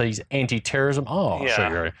expertise, says he's anti-terrorism. So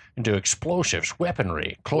you're into explosives,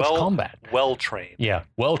 weaponry, close combat. Well-trained. Yeah,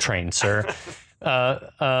 well-trained, sir.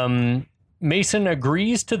 Mason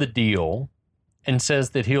agrees to the deal and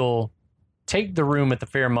says that he'll take the room at the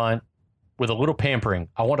Fairmont with a little pampering.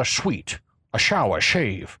 I want a suite, a shower, a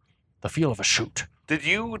shave, the feel of a shoot. Did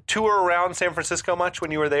you tour around San Francisco much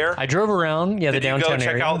when you were there? I drove around, the downtown area. Did you go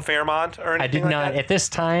check out Fairmont or anything? I did not. At this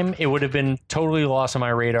time, it would have been totally lost on my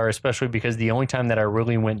radar, especially because the only time that I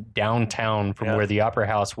really went downtown from where the Opera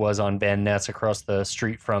House was on Van Ness across the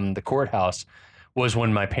street from the courthouse was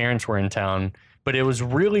when my parents were in town. But it was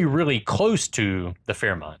really, really close to the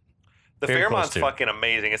Fairmont. The Fairmont's fucking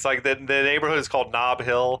amazing. It's like the neighborhood is called Nob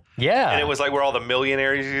Hill. Yeah. And it was like where all the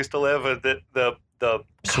millionaires used to live. The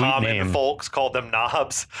common folks called them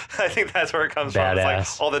knobs. I think that's where it comes from. It's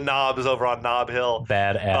like all the knobs over on Nob Hill.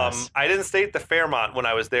 Badass. I didn't stay at the Fairmont when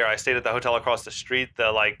I was there. I stayed at the hotel across the street,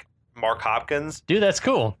 the like Mark Hopkins. Dude, that's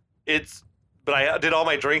cool. But I did all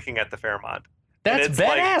my drinking at the Fairmont. That's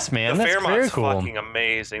badass, man. That's Fairmont's very cool. Fucking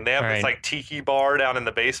amazing. They have this like tiki bar down in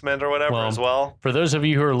the basement or whatever as well. For those of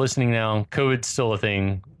you who are listening now, COVID's still a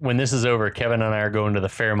thing. When this is over, Kevin and I are going to the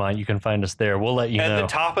Fairmont. You can find us there. We'll let you know. And the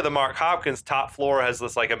top of the Mark Hopkins top floor has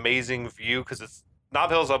this like amazing view because Nob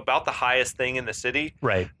Hill's about the highest thing in the city.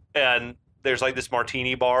 Right. And there's like this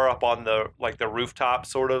martini bar up on the rooftop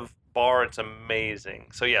sort of bar. It's amazing.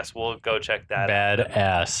 So yes, we'll go check that out.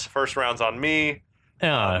 Badass. First round's on me.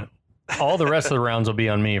 All the rest of the rounds will be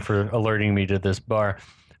on me for alerting me to this bar.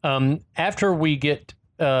 After we get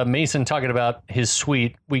Mason talking about his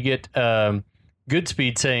suite, we get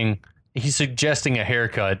Goodspeed saying he's suggesting a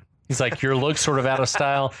haircut. He's like, your look's sort of out of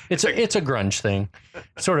style. It's a grunge thing.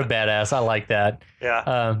 Sort of badass. I like that.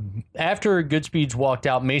 Yeah. After Goodspeed's walked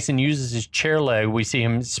out, Mason uses his chair leg. We see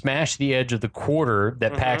him smash the edge of the quarter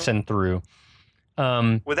that Paxton threw.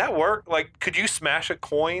 Would that work? Like, could you smash a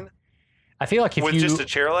coin? I feel like with just a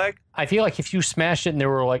chair leg? I feel like if you smashed it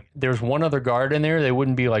and there's one other guard in there, they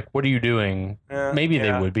wouldn't be like, what are you doing? Maybe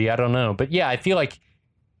they would be. I don't know. But yeah, I feel like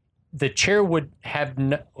the chair would have,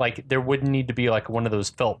 there wouldn't need to be like one of those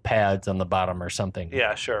felt pads on the bottom or something.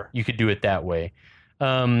 Yeah, sure. You could do it that way.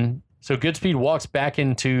 So Goodspeed walks back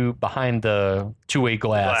behind the two-way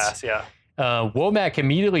glass. Womack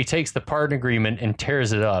immediately takes the pardon agreement and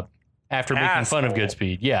tears it up. After making fun of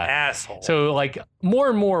Goodspeed. Yeah. Asshole. So, like, more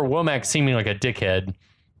and more, Womack seeming like a dickhead.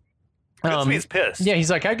 Goodspeed's pissed. Yeah,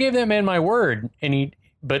 he's like, I gave that man my word.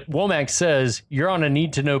 But Womack says, you're on a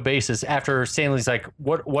need-to-know basis. After Stanley's like,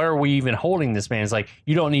 what are we even holding this man? He's like,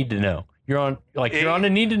 you don't need to know. You're on a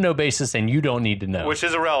need to know basis, and you don't need to know. Which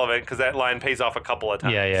is irrelevant because that line pays off a couple of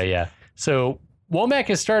times. Yeah. So Womack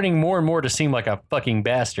is starting more and more to seem like a fucking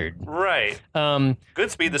bastard. Right.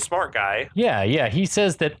 Goodspeed, the smart guy. Yeah. He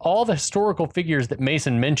says that all the historical figures that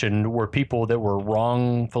Mason mentioned were people that were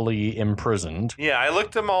wrongfully imprisoned. Yeah, I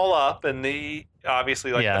looked them all up, and the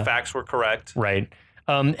facts were correct. Right.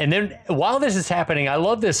 And then while this is happening, I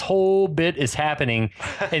love this whole bit is happening,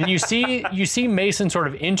 and you see Mason sort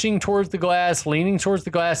of inching towards the glass, leaning towards the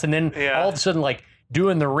glass, and then all of a sudden like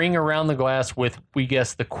doing the ring around the glass with, we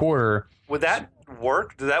guess, the quarter. Would that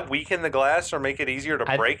work? Does that weaken the glass or make it easier to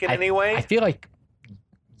break it anyway? I feel like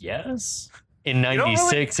yes. In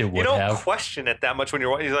 '96, it would have. You don't question it that much when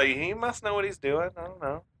you're. He's like, he must know what he's doing. I don't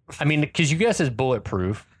know. I mean, because you guess it's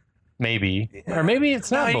bulletproof. Maybe. Yeah. Or maybe it's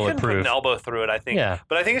not bulletproof. You can put an elbow through it, I think. Yeah.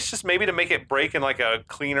 But I think it's just maybe to make it break in like a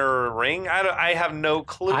cleaner ring. I have no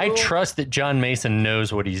clue. I trust that John Mason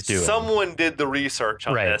knows what he's doing. Someone did the research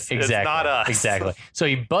on this. Exactly. It's not us. Exactly. So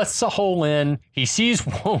he busts a hole in. He sees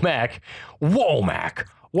Womack. Womack,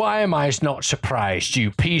 why am I not surprised, you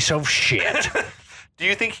piece of shit? Do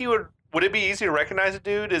you think he would it be easy to recognize a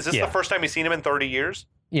dude? Is this the first time you've seen him in 30 years?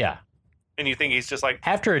 Yeah. And you think he's just like...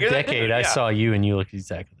 After a decade, I saw you and you look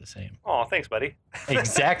exactly the same. Oh, thanks, buddy.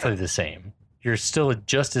 Exactly the same. You're still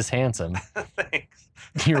just as handsome. Thanks.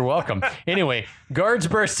 You're welcome. Anyway, guards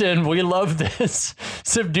burst in. We love this.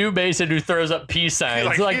 Subdue Mason, who throws up peace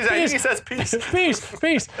signs. He says peace.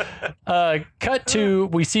 Peace. Cut to,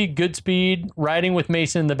 we see Goodspeed riding with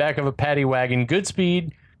Mason in the back of a paddy wagon.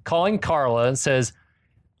 Goodspeed calling Carla says,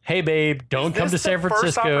 hey, babe, don't come to San Francisco.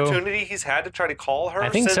 First opportunity he's had to try to call her? I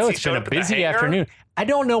think so. It's been a busy afternoon. I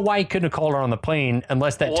don't know why he couldn't have called her on the plane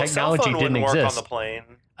unless that technology didn't exist. Work on the plane.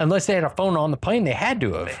 Unless they had a phone on the plane, they had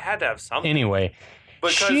to have. They had to have something. Anyway.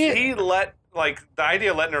 Because he let, the idea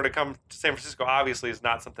of letting her to come to San Francisco obviously is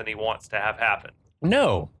not something he wants to have happen.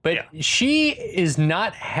 No, but she is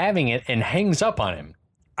not having it and hangs up on him.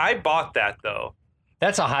 I bought that, though.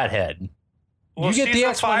 That's a hothead. Well, you get the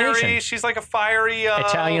explanation. She's like a fiery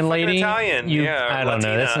Italian lady. Italian. I don't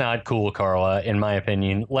know. That's not cool, Carla, in my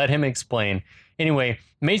opinion. Let him explain. Anyway,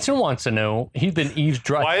 Mason wants to know. He's been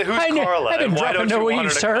eavesdropping. Who's Carla? I've been dropping no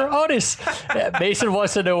eaves, sir. Honest. Mason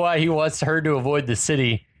wants to know why he wants her to avoid the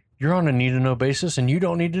city. You're on a need-to-know basis, and you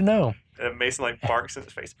don't need to know. And Mason barks in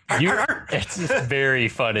his face. It's very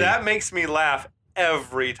funny. That makes me laugh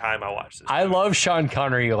every time I watch this movie. I love Sean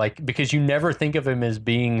Connery, because you never think of him as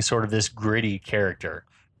being sort of this gritty character.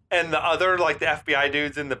 And the other, the FBI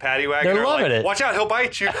dudes in the paddy wagon They're loving it. Watch out, he'll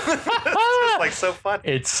bite you. It's just, so fun.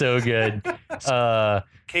 It's so good.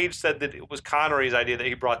 Cage said that it was Connery's idea that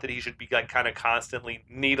he brought that he should be kind of constantly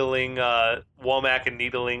needling Womack and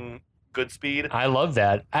needling Goodspeed. I love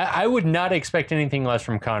that. I would not expect anything less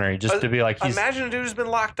from Connery, just to be like, imagine a dude who's been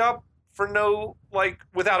locked up for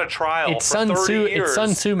without a trial it's for 30 years. It's Sun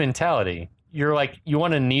Tzu mentality. You're you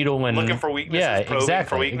want to needle and... Looking for weaknesses,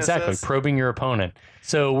 exactly. Probing your opponent.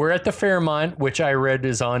 So we're at the Fairmont, which I read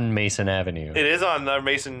is on Mason Avenue. It is on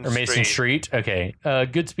Mason Street. Okay.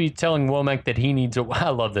 Goodspeed telling Womack that he needs I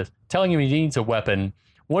love this. Telling him he needs a weapon.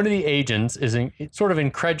 One of the agents is sort of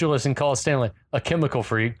incredulous and calls Stanley a chemical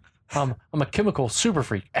freak. I'm a chemical super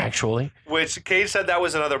freak, actually. Which Cage said that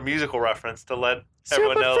was another musical reference to let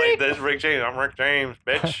everyone know, this Rick James. I'm Rick James,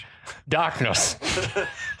 bitch. Darkness.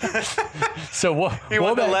 So what? He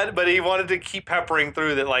wanted to keep peppering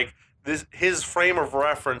through that, his frame of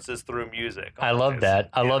reference is through music. I love that.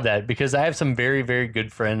 I love that because I have some very, very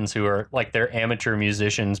good friends who are they're amateur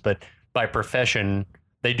musicians, but by profession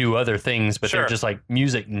they do other things, but they're just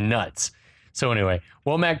music nuts. So anyway,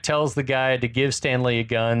 Womack tells the guy to give Stanley a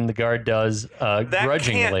gun. The guard does,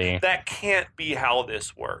 grudgingly. That can't be how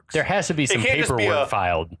this works. There has to be some paperwork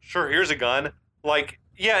filed. Sure, here's a gun.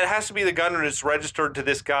 It has to be the gun and it's registered to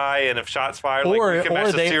this guy, and if shots fired, we can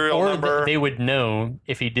match the serial number. They would know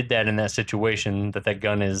if he did that in that situation that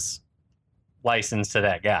gun is licensed to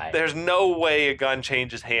that guy. There's no way a gun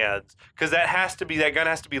changes hands because that gun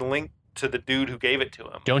has to be linked to the dude who gave it to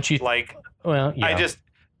him. Don't you? Well, yeah.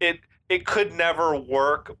 It could never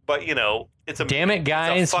work, but it's a damn it,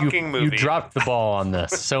 guys! It's a fucking movie. You dropped the ball on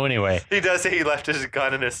this. So anyway, he does say he left his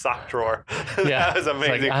gun in his sock drawer. Yeah, that was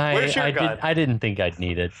amazing. Where's your gun? I didn't think I'd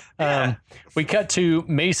need it. Yeah. We cut to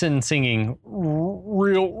Mason singing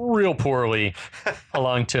real poorly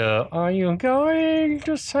along to "Are you going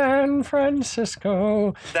to San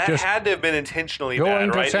Francisco?" That had to have been intentionally going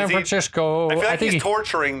bad, right? to San Francisco. I think he's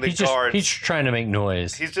torturing the guards. He's trying to make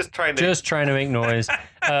noise. He's just trying to make noise.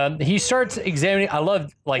 He starts examining. I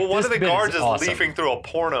love one of the guards is awesome. leafing through a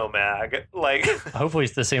porno mag. Hopefully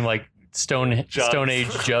it's the same Stone Age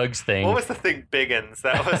jugs thing. What was the thing? Biggins.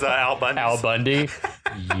 That was Al Bundy. Al Bundy.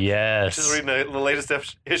 Yes. Just reading the latest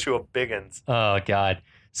issue of Biggins. Oh God.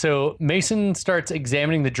 So Mason starts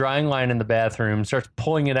examining the drying line in the bathroom, starts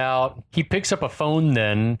pulling it out. He picks up a phone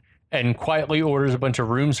then and quietly orders a bunch of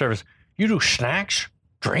room service. You do snacks,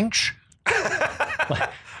 drinks.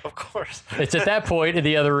 Of course. It's at that point in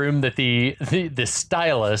the other room that the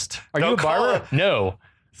stylist. Are you a barber? No.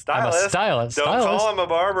 Stylist. I'm a stylist. Don't call him a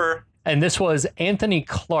barber. And this was Anthony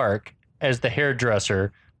Clark as the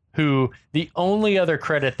hairdresser, who the only other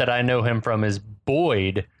credit that I know him from is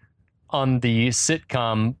Boyd on the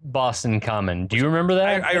sitcom Boston Common. Do you remember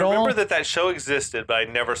that? I remember that show existed, but I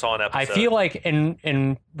never saw an episode. I feel like,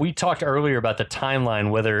 and we talked earlier about the timeline,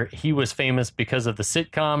 whether he was famous because of the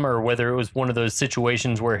sitcom or whether it was one of those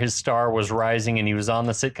situations where his star was rising and he was on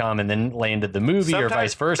the sitcom and then landed the movie. Sometimes, or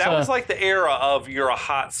vice versa. That was like the era of you're a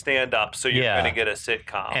hot stand-up, so you're going to get a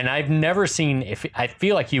sitcom. And I've never seen, I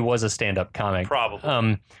feel like he was a stand-up comic.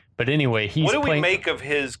 Probably. But anyway, what do we make of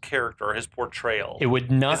his character, his portrayal? It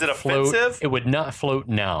would not. Is it float, offensive? It would not float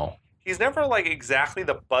now. He's never like exactly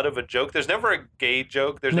the butt of a joke. There's never a gay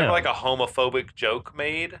joke. There's never like a homophobic joke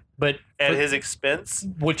made. But at his expense,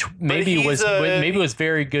 which maybe was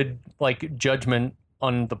very good, like judgment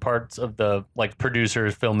on the parts of the like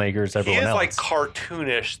producers, filmmakers, everyone else. He is like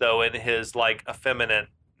cartoonish though in his like effeminate.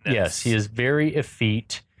 Yes, he is very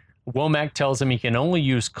effete. Womack tells him he can only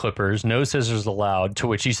use clippers, no scissors allowed, to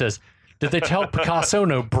which he says, did they tell Picasso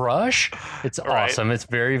no brush? It's awesome. It's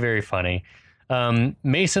very, very funny.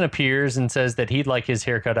 Mason appears and says that he'd like his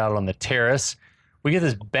haircut out on the terrace. We get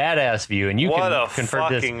this badass view, and you can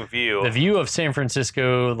confirm this. View. The view of San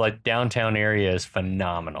Francisco, like downtown area, is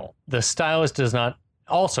phenomenal. The stylist does not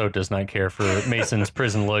care for Mason's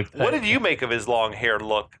prison look. What did you make of his long hair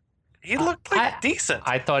look? He looked like decent.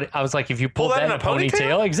 I was like, if you pulled that in a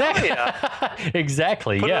ponytail, exactly. Yeah.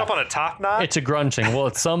 Exactly. Put it up on a top knot. It's a grunching. Well,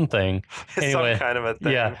 it's something. Anyway, some kind of a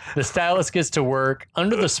thing. Yeah. The stylist gets to work.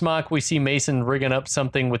 Under the smock, we see Mason rigging up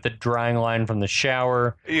something with the drying line from the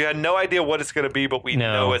shower. You had no idea what it's going to be, but we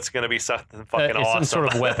know it's going to be something fucking awesome. Some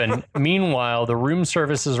sort of weapon. Meanwhile, the room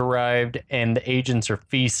service has arrived and the agents are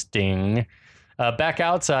feasting. Back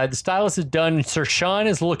outside, the stylist is done. Sir Sean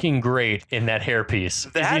is looking great in that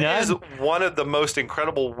hairpiece. That is one of the most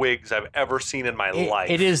incredible wigs I've ever seen in my life.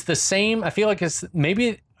 It is the same. I feel like it's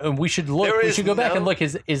maybe we should look. We should go back and look.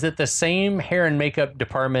 Is it the same hair and makeup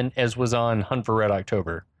department as was on Hunt for Red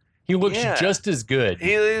October? He looks just as good.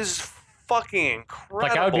 He is fucking incredible.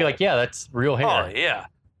 Like I would be like, yeah, that's real hair. Oh yeah.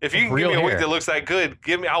 If you can give me a wig that looks that good,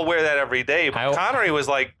 I'll wear that every day. But Connery was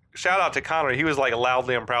like. Shout out to Connery. He was like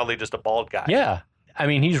loudly and proudly just a bald guy. Yeah. I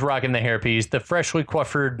mean, he's rocking the hairpiece. The freshly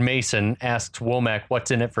coiffured Mason asks Womack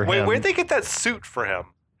what's in it for him. Wait, where'd they get that suit for him?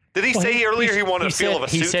 Did he say earlier he wanted the feel of a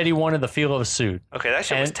suit? He said he wanted the feel of a suit. Okay, that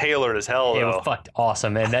shit was tailored as hell, though. It was fucked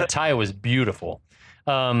awesome, and that tie was beautiful.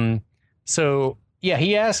 So, yeah,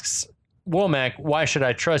 he asks Womack, why should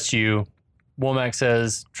I trust you? Womack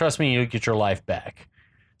says, trust me, you'll get your life back.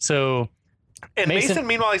 So... And Mason,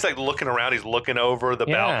 meanwhile, he's like looking around. He's looking over the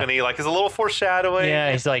balcony, like it's a little foreshadowing.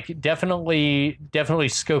 Yeah, he's like definitely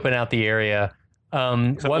scoping out the area.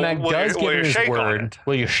 Womack does give him his word.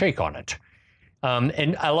 Will you shake on it?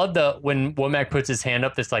 And I love when Womack puts his hand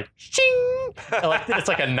up. This like, ching! Like it's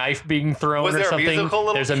like a knife being thrown or something.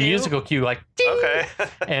 There's a musical cue, like, ding! Okay.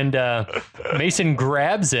 And Mason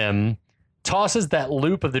grabs him, tosses that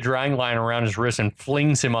loop of the drying line around his wrist, and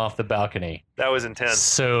flings him off the balcony. That was intense.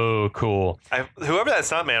 So cool. Whoever that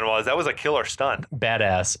stuntman was, that was a killer stunt.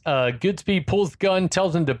 Badass. Goodspeed pulls the gun,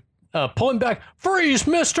 tells him to pull him back. Freeze,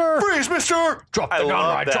 mister! Freeze, mister! Drop the gun,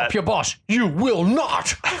 I drop your boss. You will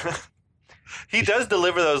not! He does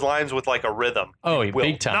deliver those lines with like a rhythm. Oh,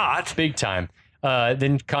 big time. Not. Big time.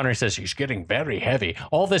 Then Connery says, he's getting very heavy.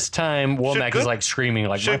 All this time, Womack is like screaming.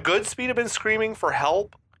 Like, should Goodspeed have been screaming for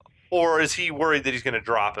help? Or is he worried that he's going to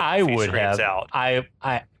drop him if he screams out? I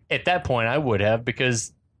at that point, I would have,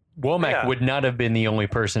 because Womack would not have been the only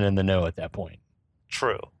person in the know at that point.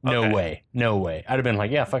 True. No way. I'd have been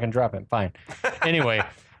like, yeah, fucking drop him. Fine. Anyway,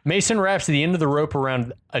 Mason wraps the end of the rope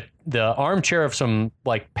around the armchair of some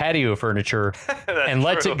like patio furniture and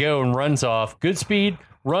lets it go and runs off. Goodspeed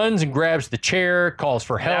runs and grabs the chair, calls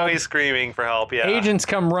for help. Now he's screaming for help, yeah. Agents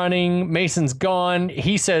come running. Mason's gone.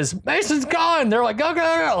 He says, Mason's gone. They're like, go, go,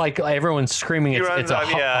 go. Like, everyone's screaming. It's a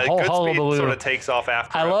whole hullabaloo. Sort of takes off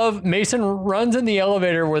after him. I love Mason runs in the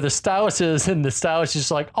elevator where the stylist is, and the stylist is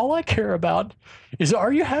just like, all I care about is,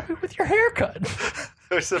 are you happy with your haircut?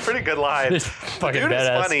 It's a pretty good line. It's fucking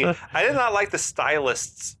badass. It's funny. I did not like the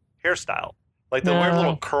stylist's hairstyle. Like the weird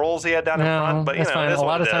little curls he had down in front. But, that's fine. A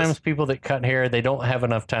lot of times people that cut hair, they don't have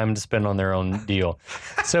enough time to spend on their own deal.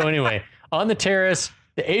 So anyway, on the terrace,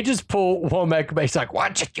 the agents pull Womack. He's like,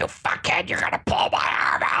 "Watch it, you fuckhead! You're gonna pull my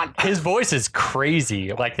arm out." His voice is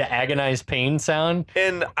crazy, like the agonized pain sound.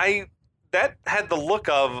 And that had the look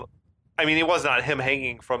of, I mean, it was not him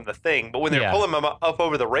hanging from the thing, but when they were pulling him up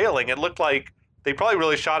over the railing, it looked like they probably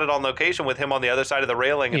really shot it on location with him on the other side of the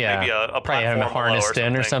railing and maybe a probably having harnessed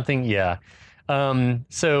in or something. Yeah.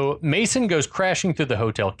 So Mason goes crashing through the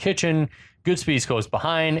hotel kitchen. Goodspeed goes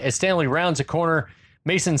behind. As Stanley rounds a corner,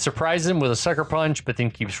 Mason surprises him with a sucker punch, but then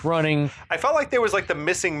keeps running. I felt like there was like the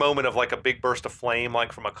missing moment of like a big burst of flame,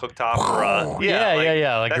 like from a cooktop or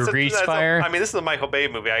like a grease fire. I mean, this is a Michael Bay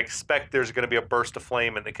movie. I expect there's going to be a burst of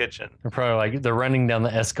flame in the kitchen. Or probably like the running down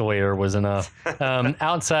the escalator was enough.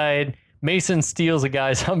 Outside, Mason steals a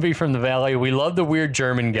guy's Humvee from the valley. We love the weird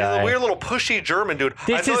German guy. He's a weird little pushy German dude.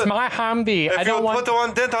 This is my Humvee. If you put the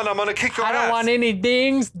one dent on, I'm going to kick your ass. I don't want any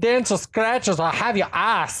dings, dents, or scratches. I'll have your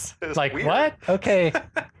ass. Like, weird. What? Okay,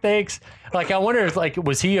 thanks. Like, I wonder if, like,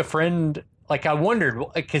 was he a friend? Like, I wondered,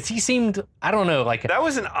 because he seemed, I don't know, like... That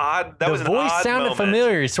was an odd The voice sounded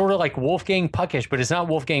familiar. It's sort of like Wolfgang Puckish, but it's not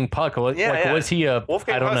Wolfgang Puck. Was he a...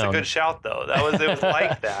 Wolfgang Puck's a good shout, though. It was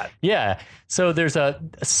like that. Yeah. So there's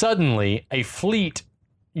suddenly a fleet,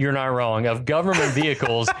 you're not wrong, of government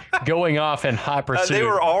vehicles going off in hot pursuit. They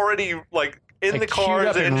were already, like, in the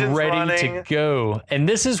cars, engines ready running. to go. And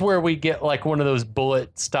this is where we get, like, one of those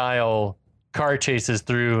bullet-style... car chases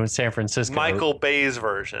through San Francisco. Michael Bay's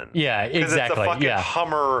version. Yeah, exactly. It's a fucking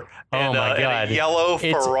Hummer and, my God. and a yellow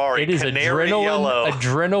Ferrari. It is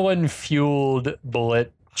adrenaline-fueled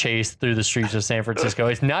bullet chase through the streets of San Francisco.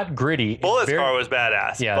 It's not gritty. Bullet's car was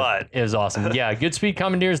badass, but... it was awesome. Yeah, Goodspeed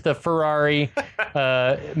commandeers the Ferrari.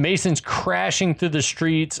 Mason's crashing through the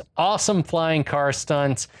streets. Awesome flying car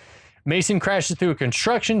stunts. Mason crashes through a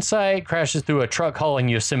construction site, crashes through a truck hauling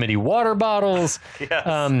Yosemite water bottles. Yes.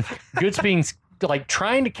 Goodspeed's like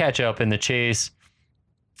trying to catch up in the chase.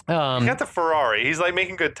 He got the Ferrari. He's like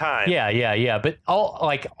making good time. Yeah. But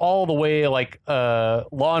all the way, like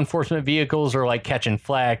law enforcement vehicles are like catching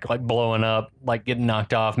flack, like blowing up, like getting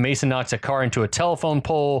knocked off. Mason knocks a car into a telephone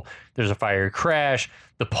pole. There's a fire crash.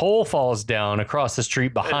 The pole falls down across the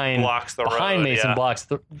street behind Mason, blocks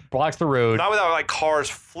the road. Not without like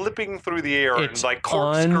cars flipping through the air and like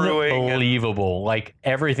corkscrewing. Unbelievable. Like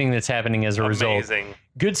everything that's happening as a result.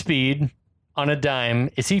 Goodspeed on a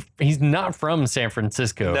dime. He's not from San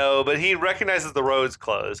Francisco. No, but he recognizes the road's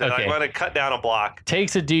closed. And I'm going to cut down a block.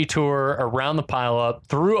 Takes a detour around the pileup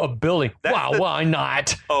through a building. Why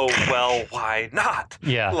not? Oh, well, why not?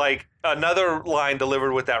 Yeah. Like another line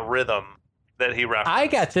delivered with that rhythm that he referenced. I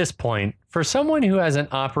got this point. For someone who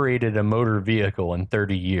hasn't operated a motor vehicle in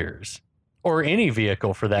 30 years, or any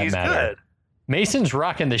vehicle for that matter, good. Mason's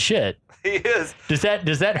rocking the shit. He is. Does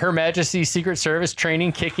that Her Majesty's Secret Service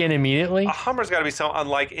training kick in immediately? A Hummer's got to be so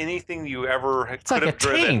unlike anything you ever could have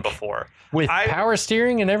driven before. With power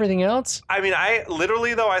steering and everything else? I mean, I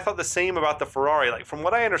thought the same about the Ferrari. Like, from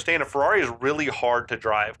what I understand, a Ferrari is really hard to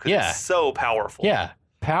drive because it's so powerful. Yeah.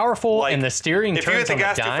 Powerful, and the steering turns on the dime. If you hit the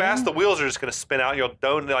gas too fast, the wheels are just going to spin out. You'll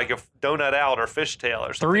donut out or fishtail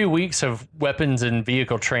or something. 3 weeks of weapons and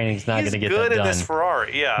vehicle training is not going to get that done. He's good in this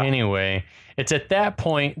Ferrari, yeah. Anyway, it's at that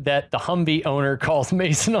point that the Humvee owner calls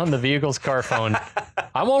Mason on the vehicle's car phone.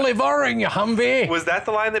 I'm only borrowing you, Humvee. Was that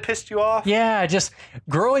the line that pissed you off? Yeah, just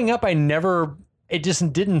growing up, it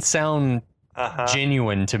just didn't sound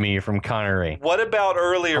genuine to me from Connery. What about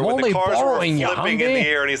earlier when the cars were flipping in the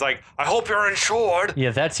air and he's like, I hope you're insured?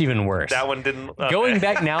 Yeah, that's even worse. That one didn't. Going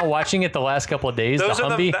back now, watching it the last couple of days,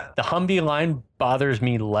 the Humvee line bothers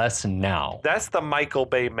me less now. That's the Michael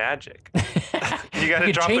Bay magic. You got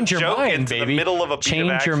to drop a change your joke mind, into baby. the middle of a beat Change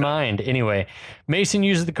of action. your mind. Anyway, Mason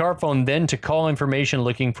uses the car phone then to call information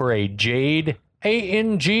looking for a Jade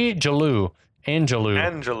Angelou.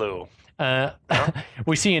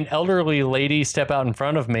 We see an elderly lady step out in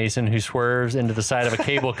front of Mason who swerves into the side of a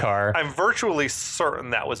cable car. I'm virtually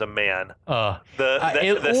certain that was a man. Or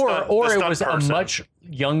it was a much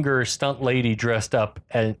younger stunt lady dressed up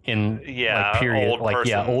in period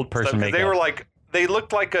old person makeup. They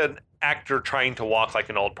looked like an actor trying to walk like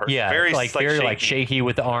an old person. Yeah, very shaky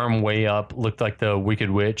with the arm way up. Looked like the Wicked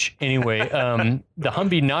Witch. Anyway, the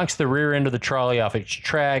Humvee knocks the rear end of the trolley off its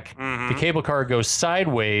track. Mm-hmm. The cable car goes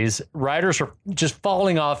sideways. Riders are just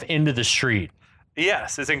falling off into the street.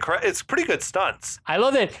 Yes, it's pretty good stunts. I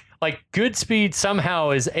love that. Like Goodspeed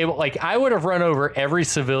somehow is able. Like I would have run over every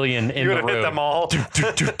civilian in the road. Hit them all.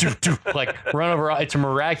 Like run over. It's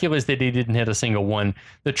miraculous that he didn't hit a single one.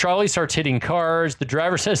 The trolley starts hitting cars. The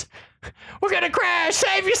driver says, "We're gonna crash.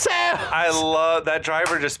 Save yourself." I love that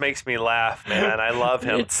driver. Just makes me laugh, man. I love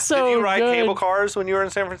him. It's so Did you ride good. cable cars when you were in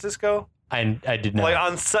San Francisco? I did not. Like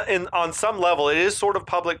on some level, it is sort of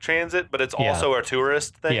public transit, but it's also a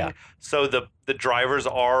tourist thing. Yeah. So the drivers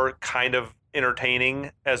are kind of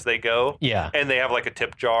entertaining as they go. Yeah. And they have like a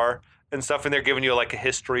tip jar and stuff, and they're giving you like a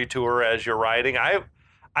history tour as you're riding.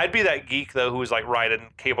 I'd be that geek though who was like riding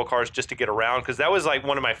cable cars just to get around, because that was like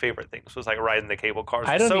one of my favorite things was like riding the cable cars.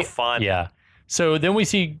 It's so fun. Yeah. So then we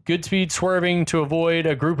see Goodspeed swerving to avoid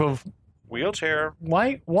a group of wheelchair.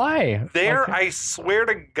 Why? There, Okay. I swear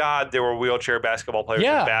to God, there were wheelchair basketball players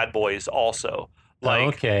Yeah. and bad boys also. Like,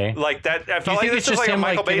 okay. like that. I Do you felt like think this it's was just like a him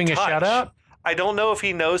Michael like Bay giving a touch. shout out? I don't know if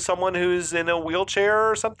he knows someone who's in a wheelchair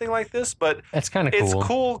or something like this, but That's kind of cool. it's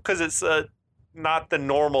cool because it's not the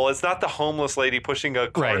normal. It's not the homeless lady pushing a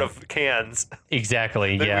cart Right. of cans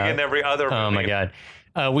Exactly. that we get in every other movie. Oh my God.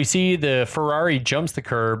 We see the Ferrari jumps the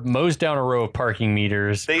curb, mows down a row of parking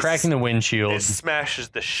meters, cracking the windshield. It smashes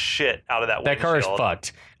the shit out of that That car is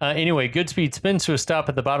fucked. Anyway, Goodspeed spins to a stop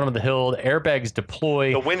at the bottom of the hill. The airbags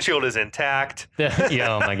deploy. The windshield is intact.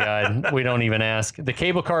 Oh my God. We don't even ask. The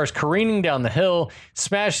cable car is careening down the hill,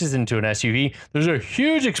 smashes into an SUV. There's a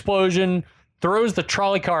huge explosion, throws the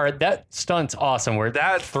trolley car. That stunt's awesome, where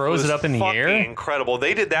That throws was it up in the air. Incredible.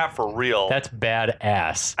 They did that for real. That's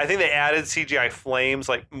badass. I think they added CGI flames,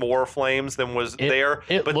 like more flames than was there.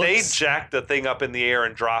 But they jacked the thing up in the air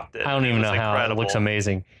and dropped it. I don't even know how. It looks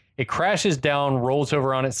amazing. It crashes down, rolls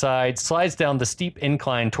over on its side, slides down the steep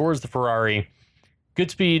incline towards the Ferrari.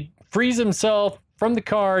 Goodspeed frees himself from the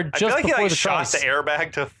car just I feel like before he the shot the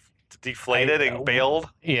airbag to deflate it and bailed.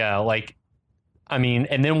 Yeah, like, I mean,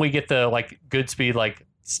 and then we get the like Goodspeed like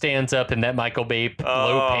stands up in that Michael Bay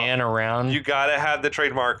low pan around. You gotta have the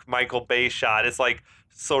trademark Michael Bay shot. It's like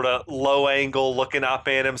sort of low angle, looking up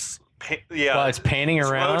at him. Yeah, well, it's panning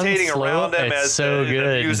around, rotating slow. around him It's as so the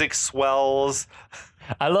good. music swells.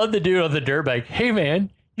 I love the dude on the dirt bike. Hey man,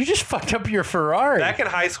 you just fucked up your Ferrari. Back in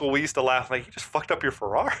high school, we used to laugh like, you just fucked up your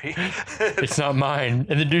Ferrari. It's not mine.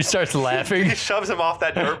 And the dude starts laughing. He shoves him off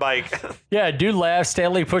that dirt bike. Yeah, dude laughs.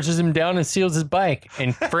 Stanley pushes him down and steals his bike.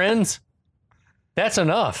 And friends, that's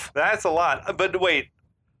enough. That's a lot. But wait,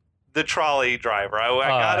 the trolley driver. I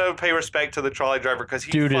gotta pay respect to the trolley driver because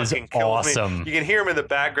he dude fucking is kills awesome. me. You can hear him in the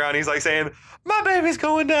background. He's like saying, "My baby's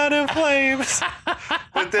going down in flames."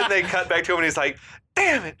 But then they cut back to him and he's like,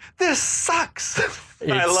 "Damn it, this sucks."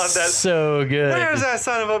 I love that. So good. Where's that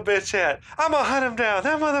son of a bitch at? I'm gonna hunt him down.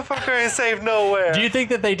 That motherfucker ain't safe nowhere. Do you think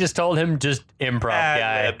that they just told him just improv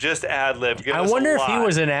guy? Just ad lib. I wonder if he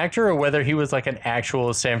was an actor or whether he was like an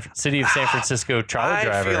actual City of San Francisco trolley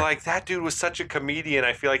driver. I feel like that dude was such a comedian.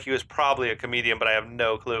 I feel like he was probably a comedian, but I have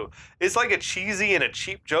no clue. It's like a cheesy and a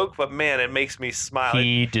cheap joke, but man, it makes me smile.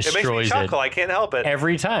 He it makes destroys me chuckle. I can't help it.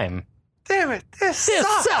 every time. Damn it, this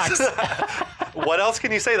sucks. What else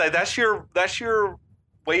can you say? Like that's your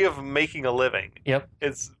way of making a living. Yep.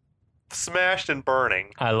 It's smashed and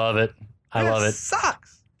burning. I love it. I love it.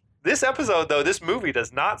 Sucks. This episode, though, this movie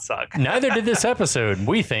does not suck. Neither did this episode,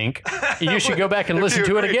 we think. You should go back and If listen you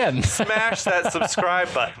to it agree, again. Smash that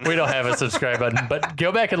subscribe button. We don't have a subscribe button, but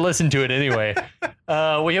go back and listen to it anyway.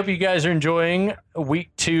 We hope you guys are enjoying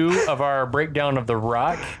week 2 of our breakdown of The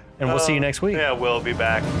Rock, and we'll see you next week. Yeah, we'll be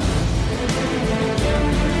back.